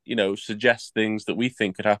and suggest things that we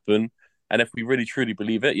think could happen. And if we really truly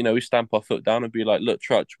believe it, we stamp our foot down and be like, "Look,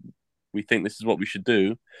 Trutch, we think this is what we should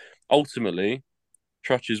do." Ultimately,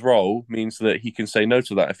 Trutch's role means that he can say no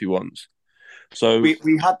to that if he wants. So We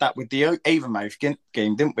had that with the Avonmouth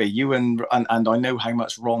game, didn't we? You and I know how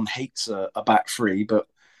much Ron hates a back three, but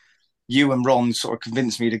you and Ron sort of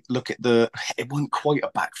convinced me to look at it wasn't quite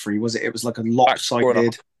a back three, was it? It was like a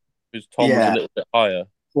lopsided. Because Tom was a little bit higher.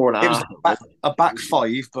 4.5. It was a back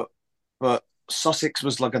five, but Sussex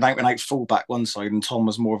was like an out and out fullback one side, and Tom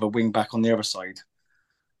was more of a wing back on the other side.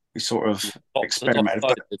 We sort of experimented,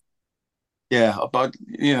 but yeah, but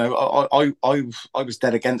I was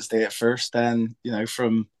dead against it at first. Then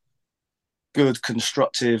from good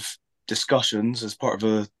constructive discussions as part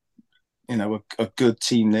of a good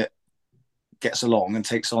team that gets along and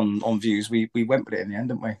takes on views, we went with it in the end,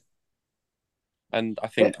 didn't we? And I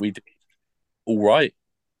think we did all right,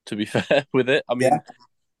 to be fair with it. I mean,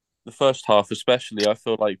 the first half especially, I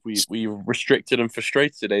feel like we restricted and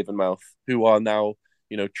frustrated Avonmouth, who are now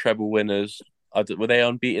treble winners. Were they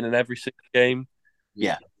unbeaten in every single game?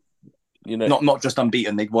 Yeah, not just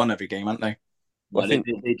unbeaten; they'd won every game, hadn't they? Well, I think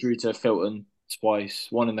they drew to Filton twice,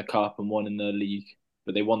 one in the cup and one in the league,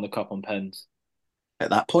 but they won the cup on pens.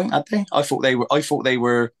 At that point, had they? I thought they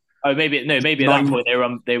were. Oh, maybe at that point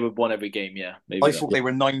they were won every game. Yeah, maybe. I thought they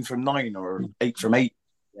were 9 from 9 or 8 from 8.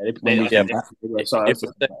 If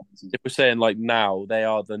we're saying like now, they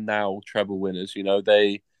are the now treble winners.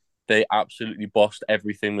 They absolutely bossed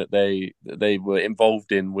everything that they were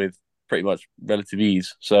involved in with pretty much relative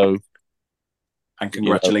ease. So, and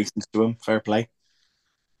congratulations to them. Fair play.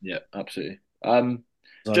 Yeah, absolutely.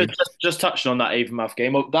 Just touching on that Avonmouth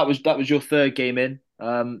game. That was your third game in.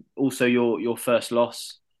 Also your first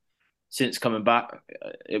loss since coming back.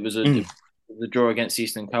 It was a draw against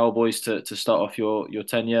Eastern Cowboys to start off your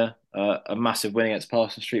tenure. A massive win against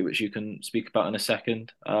Parson Street, which you can speak about in a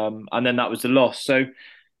second. And then that was the loss. So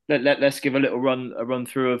let's give a little run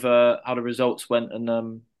through of how the results went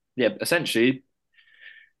and essentially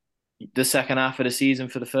the second half of the season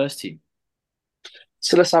for the first team.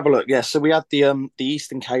 So let's have a look. Yeah, so we had the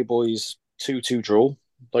Eastern Cowboys 2-2 draw,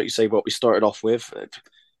 like you say, what we started off with.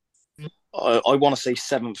 I want to say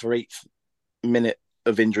 7th or 8th minute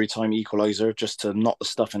of injury time equaliser just to knock the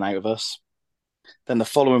stuffing out of us. Then the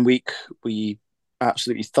following week, we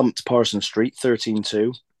absolutely thumped Parson Street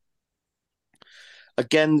 13-2.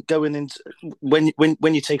 Again, going into when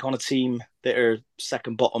you take on a team that are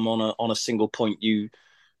second bottom on a single point, you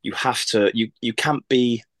have to you can't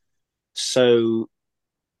be so,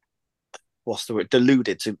 what's the word,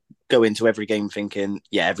 deluded to go into every game thinking,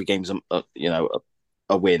 yeah, every game's a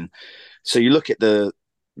a win. So you look at the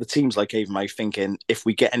teams like Avonmouth thinking, if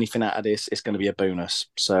we get anything out of this, it's going to be a bonus.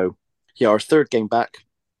 So yeah, our third game back,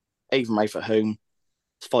 Avonmouth at home,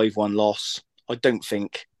 5-1 loss. I don't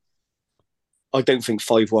think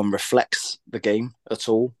 5-1 reflects the game at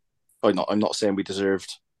all. I'm not saying we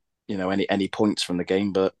deserved, any points from the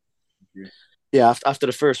game, but yeah, after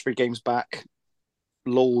the first 3 games back,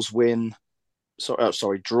 Lowell's win,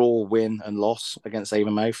 draw, win, and loss against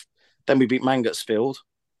Avonmouth. Then we beat Mangotsfield,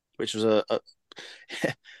 which was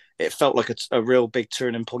it felt like a real big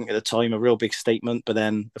turning point at the time, a real big statement. But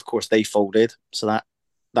then, of course, they folded, so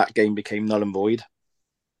that game became null and void.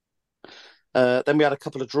 Then we had a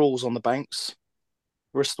couple of draws on the banks: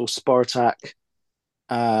 Bristol Spartak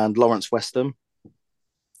and Lawrence Weston.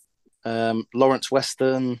 Lawrence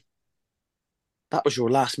Weston, that was your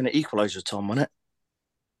last-minute equaliser, Tom, wasn't it?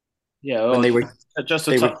 Yeah, well, when they were just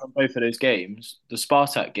to touch on both of those games, the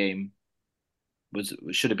Spartak game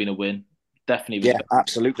should have been a win. Definitely was. Yeah,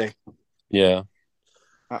 absolutely. Yeah,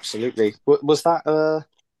 absolutely. Was that?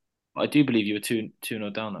 I do believe you were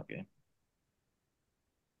 2-0 down that game.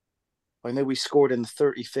 I know we scored in the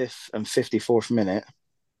 35th and 54th minute.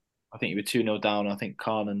 I think you were 2-0 down. I think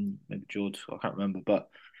Khan and maybe George. I can't remember, but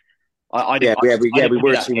we were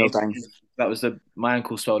 2-0 down. That was my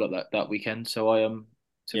ankle swelled up that weekend, so I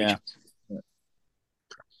yeah.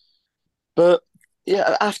 But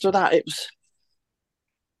yeah, after that it was.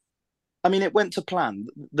 I mean, it went to plan.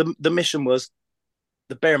 The mission was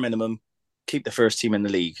the bare minimum, keep the first team in the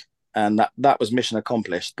league, and that was mission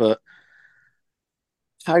accomplished. But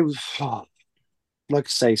like I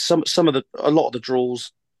say, a lot of the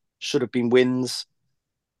draws should have been wins.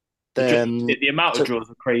 Then the amount of draws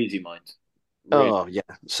were crazy, mind. Really. Oh yeah.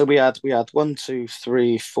 So we had 1, 2,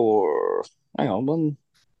 3, 4. Hang on, 1,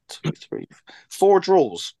 2, 3, 4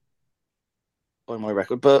 draws by my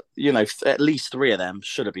record, but at least 3 of them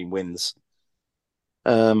should have been wins.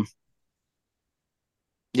 Yeah.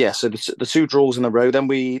 So the 2 draws in a row. Then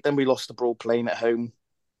we lost the Broad Plain at home.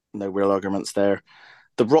 No real arguments there.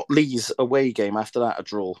 The Rotleys away game after that, a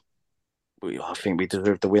draw. I think we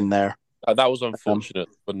deserved the win there. That was unfortunate,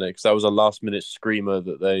 wasn't it? Because that was a last-minute screamer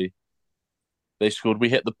that they scored. We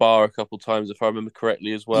hit the bar a couple of times, if I remember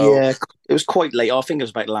correctly, as well. Yeah, it was quite late. I think it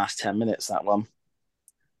was about the last 10 minutes, that one.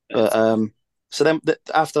 But so then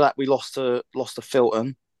after that, we lost to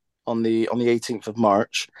Filton on the 18th of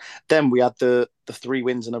March. Then we had the 3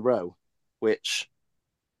 wins in a row, which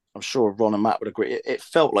I'm sure Ron and Matt would agree. It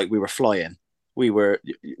felt like we were flying. We were,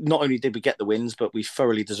 not only did we get the wins, but we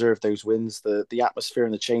thoroughly deserved those wins. The atmosphere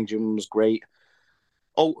in the changing room was great.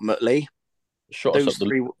 Ultimately, it shot us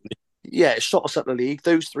up the league.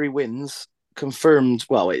 Those 3 wins confirmed,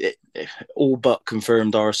 well, it all but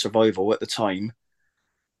confirmed our survival at the time.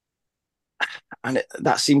 And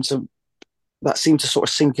that seemed to sort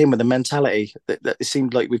of sink in with the mentality that it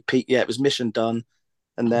seemed like we'd peaked. Yeah, it was mission done.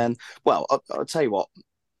 And then, well, I'll tell you what,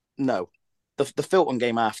 no. The Filton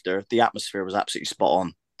game after, the atmosphere was absolutely spot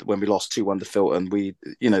on. When we lost 2-1 to Filton,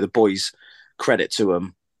 the boys, credit to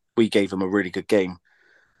them, we gave them a really good game.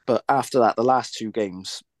 But after that, the last 2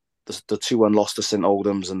 games, the 2-1 loss to St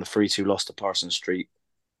Aldham's and the 3-2 loss to Parsons Street,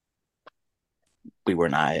 we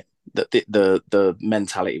weren't at it. The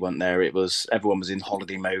mentality wasn't there. It was, everyone was in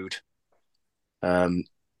holiday mode.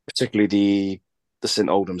 Particularly the St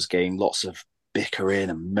Aldham's game, lots of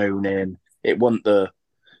bickering and moaning. It wasn't the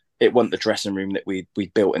dressing room that we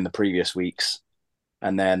built in the previous weeks,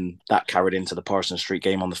 and then that carried into the Parsons Street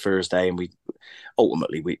game on the Thursday, and we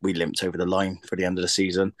limped over the line for the end of the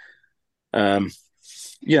season.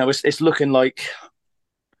 It's looking like,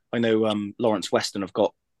 I know Lawrence Weston have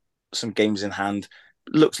got some games in hand.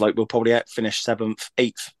 Looks like we'll probably finish 7th,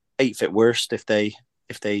 8th at worst if they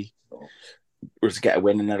were to get a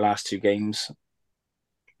win in their last 2 games.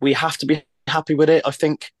 We have to be happy with it. I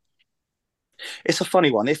think it's a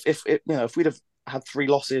funny one. If we'd have had 3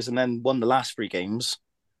 losses and then won the last 3 games,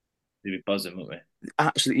 we'd be buzzing, wouldn't we?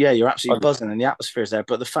 Absolutely, yeah, you're absolutely buzzing, and the atmosphere's there.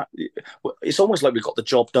 But the fact, it's almost like we got the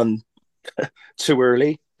job done too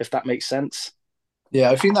early, if that makes sense.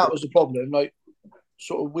 Yeah, I think that was the problem. Like,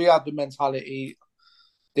 sort of, we had the mentality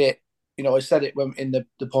that, I said it in the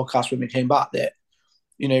podcast when we came back, that,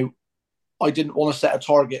 I didn't want to set a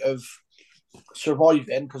target of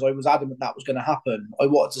surviving because I was adamant that was going to happen. I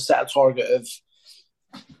wanted to set a target of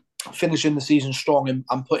finishing the season strong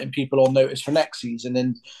and putting people on notice for next season.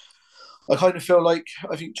 And I kind of feel like,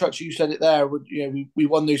 I think, Trutchy, you said it there, we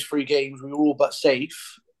won those 3 games, we were all but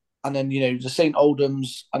safe. And then, the St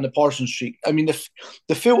Aldham's and the Parsons Street. I mean, the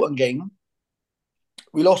Filton game,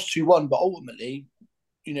 we lost 2-1, but ultimately,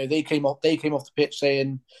 they came off the pitch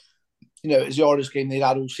saying, it was the hardest game they'd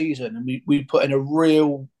had all season, and we put in a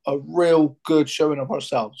real good showing of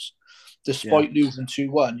ourselves, despite losing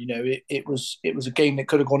 2-1. It was a game that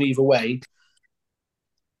could have gone either way.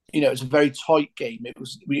 It was a very tight game.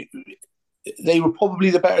 They were probably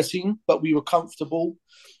the better team, but we were comfortable.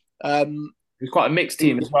 It was quite a mixed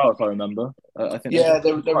team as well, if I remember. I think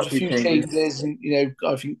there was a few changes, and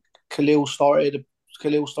I think Khalil started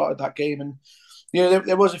that game, and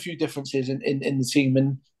there was a few differences in the team.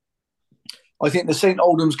 And I think the St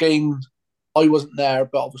Oldham's game, I wasn't there,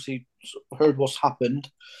 but obviously heard what's happened.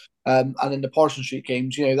 And in the Parsons Street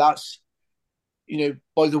games, that's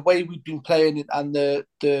by the way we've been playing and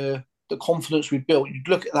the confidence we built, you'd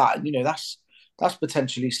look at that and that's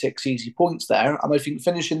potentially 6 easy points there. And I think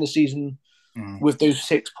finishing the season with those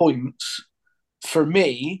 6 points for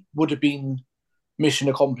me would have been mission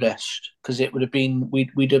accomplished, because it would have been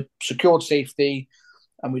we'd have secured safety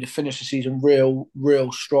and we'd have finished the season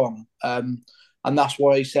real strong. And that's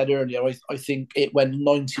why I said earlier, I think it went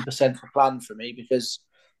 90% to plan for me, because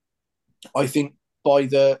I think by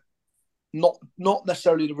the not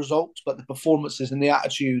necessarily the results, but the performances and the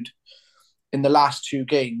attitude in the last 2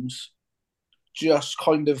 games just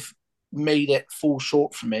kind of made it fall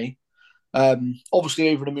short for me. Obviously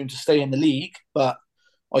over the moon to stay in the league, but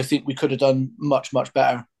I think we could have done much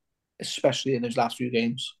better, especially in those last few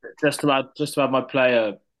games. Just to add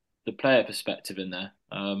the player perspective in there.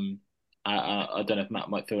 I don't know if Matt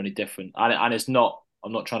might feel any different, and it's not.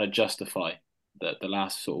 I'm not trying to justify the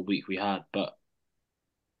last sort of week we had, but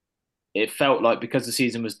it felt like because the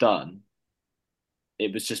season was done,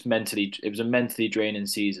 it was just a mentally draining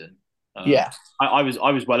season. I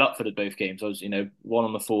was well up for both games. I was, one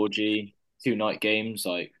on the 4G, 2 night games,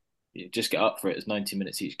 like just get up for it. It's 90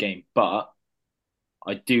 minutes each game. But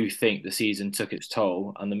I do think the season took its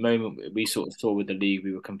toll, and the moment we sort of saw with the league,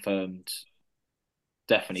 we were confirmed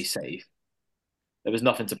definitely safe. There was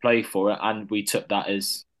nothing to play for it, and we took that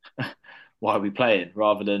as why are we playing,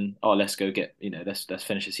 rather than let's go get let's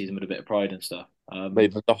finish the season with a bit of pride and stuff.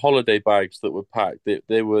 Mate, the holiday bags that were packed,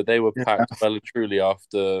 they were packed well and truly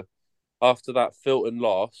after that Filton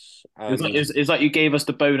loss. And... It's like you gave us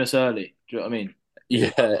the bonus early. Do you know what I mean?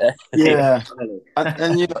 Yeah.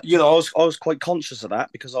 And I was quite conscious of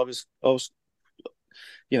that, because I was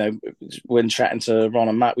when chatting to Ron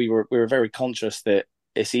and Matt, we were very conscious that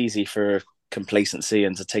it's easy for complacency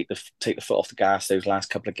and to take the foot off the gas those last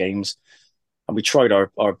couple of games, and we tried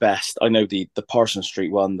our best. I know the Parsons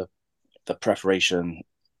Street one, the preparation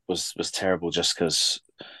was terrible, just because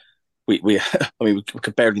we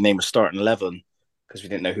could barely name a starting 11 because we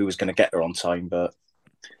didn't know who was going to get there on time. But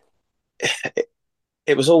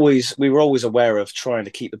we were always aware of trying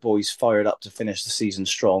to keep the boys fired up to finish the season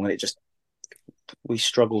strong, and we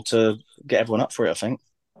struggled to get everyone up for it, I think.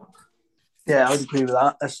 Yeah, I'd agree with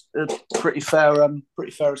that. That's a pretty fair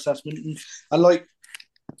assessment. And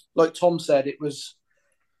like Tom said, it was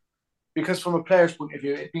because from a player's point of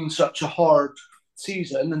view, it'd been such a hard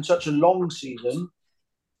season and such a long season.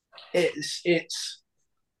 It's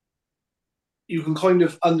you can kind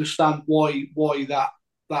of understand why that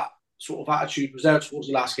sort of attitude was there towards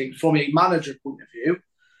the last game. From a manager point of view,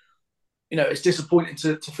 it's disappointing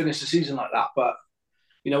to finish the season like that. But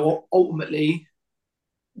ultimately,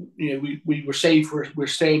 we were safe. We're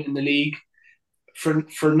staying in the league. From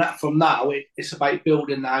now, it's about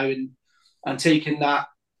building now and taking that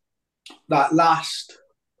last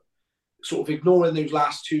sort of ignoring those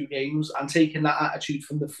last 2 games and taking that attitude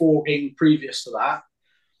from the 4 games previous to that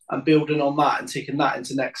and building on that and taking that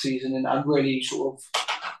into next season and really sort of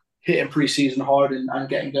hitting pre-season hard and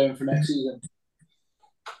getting going for next season.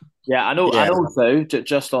 Yeah, and also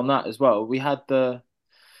just on that as well, we had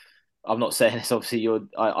I'm not saying this. Obviously,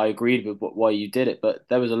 I agreed with why you did it, but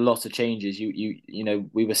there was a lot of changes.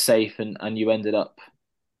 We were safe, and you ended up.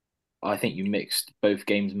 I think you mixed both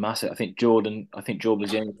games massive. I think Jordan was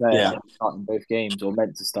the only player starting both games or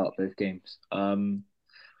meant to start both games. I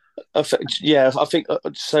think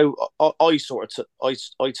so. I sort of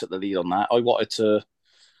I took the lead on that. I wanted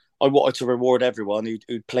to reward everyone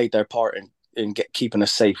who played their part in keeping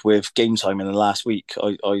us safe with game time in the last week.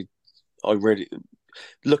 I really,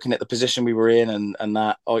 looking at the position we were in and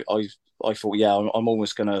that, I thought, I'm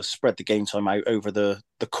almost going to spread the game time out over the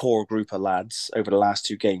core group of lads over the last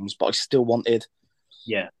 2 games, but I still wanted.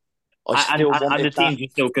 Yeah, and the teams were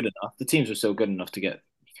still good enough. The teams were still good enough to get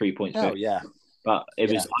 3 points. Oh yeah, but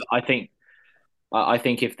it was. I think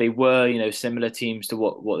if they were, similar teams to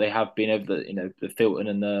what they have been over the Filton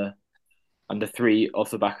and the 3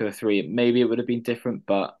 off the back of the 3, maybe it would have been different.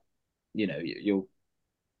 But we'll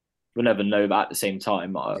never know. But at the same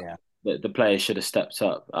time, the players should have stepped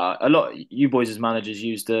up. A lot. You boys as managers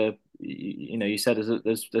use the you said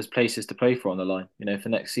there's places to play for on the line, for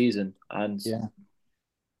next season, and Yeah.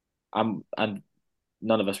 and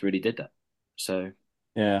none of us really did that. So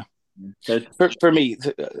Yeah. so For me,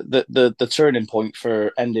 the turning point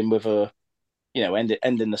for ending with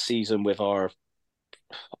ending the season with our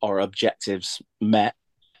objectives met,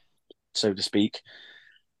 so to speak.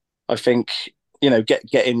 I think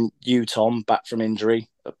getting you, Tom, back from injury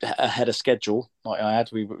ahead of schedule like I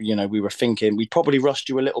had. We were thinking we probably rushed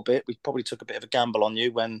you a little bit. We probably took a bit of a gamble on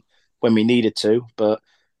you when we needed to, but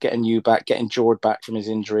getting you back, getting Jord back from his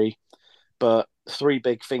injury. But three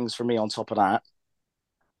big things for me on top of that: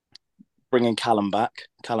 bringing Callum back,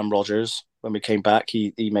 Callum Rogers. When we came back,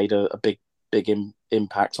 he made a big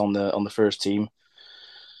impact on the first team.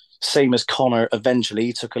 Same as Connor.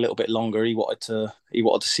 Eventually, took a little bit longer. He wanted to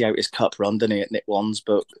see out his cup run, didn't he, at Nit Ones?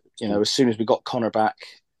 But as soon as we got Connor back,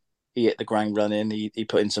 he hit the ground running. He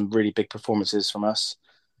put in some really big performances from us,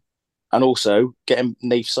 and also getting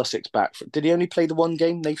Nath Sussex back. Did he only play the one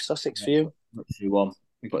game, Nath Sussex, for you? we won.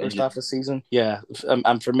 We got First injured. half of the season, yeah.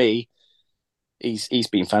 And for me, he's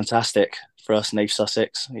been fantastic for us, Nath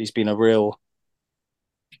Sussex. He's been a real,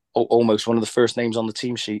 almost one of the first names on the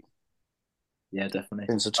team sheet. Yeah, definitely.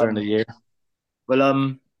 Since the turn of the year.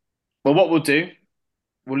 Well, what we'll do,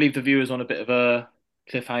 we'll leave the viewers on a bit of a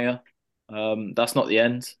cliffhanger. That's not the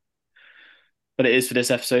end, but it is for this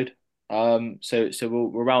episode. So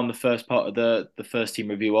we'll round the first part of the first team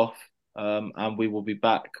review off, and we will be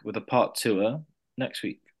back with a part two next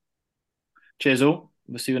week. Cheers all.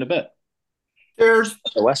 We'll see you in a bit. Cheers.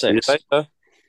 Wessex. See you later.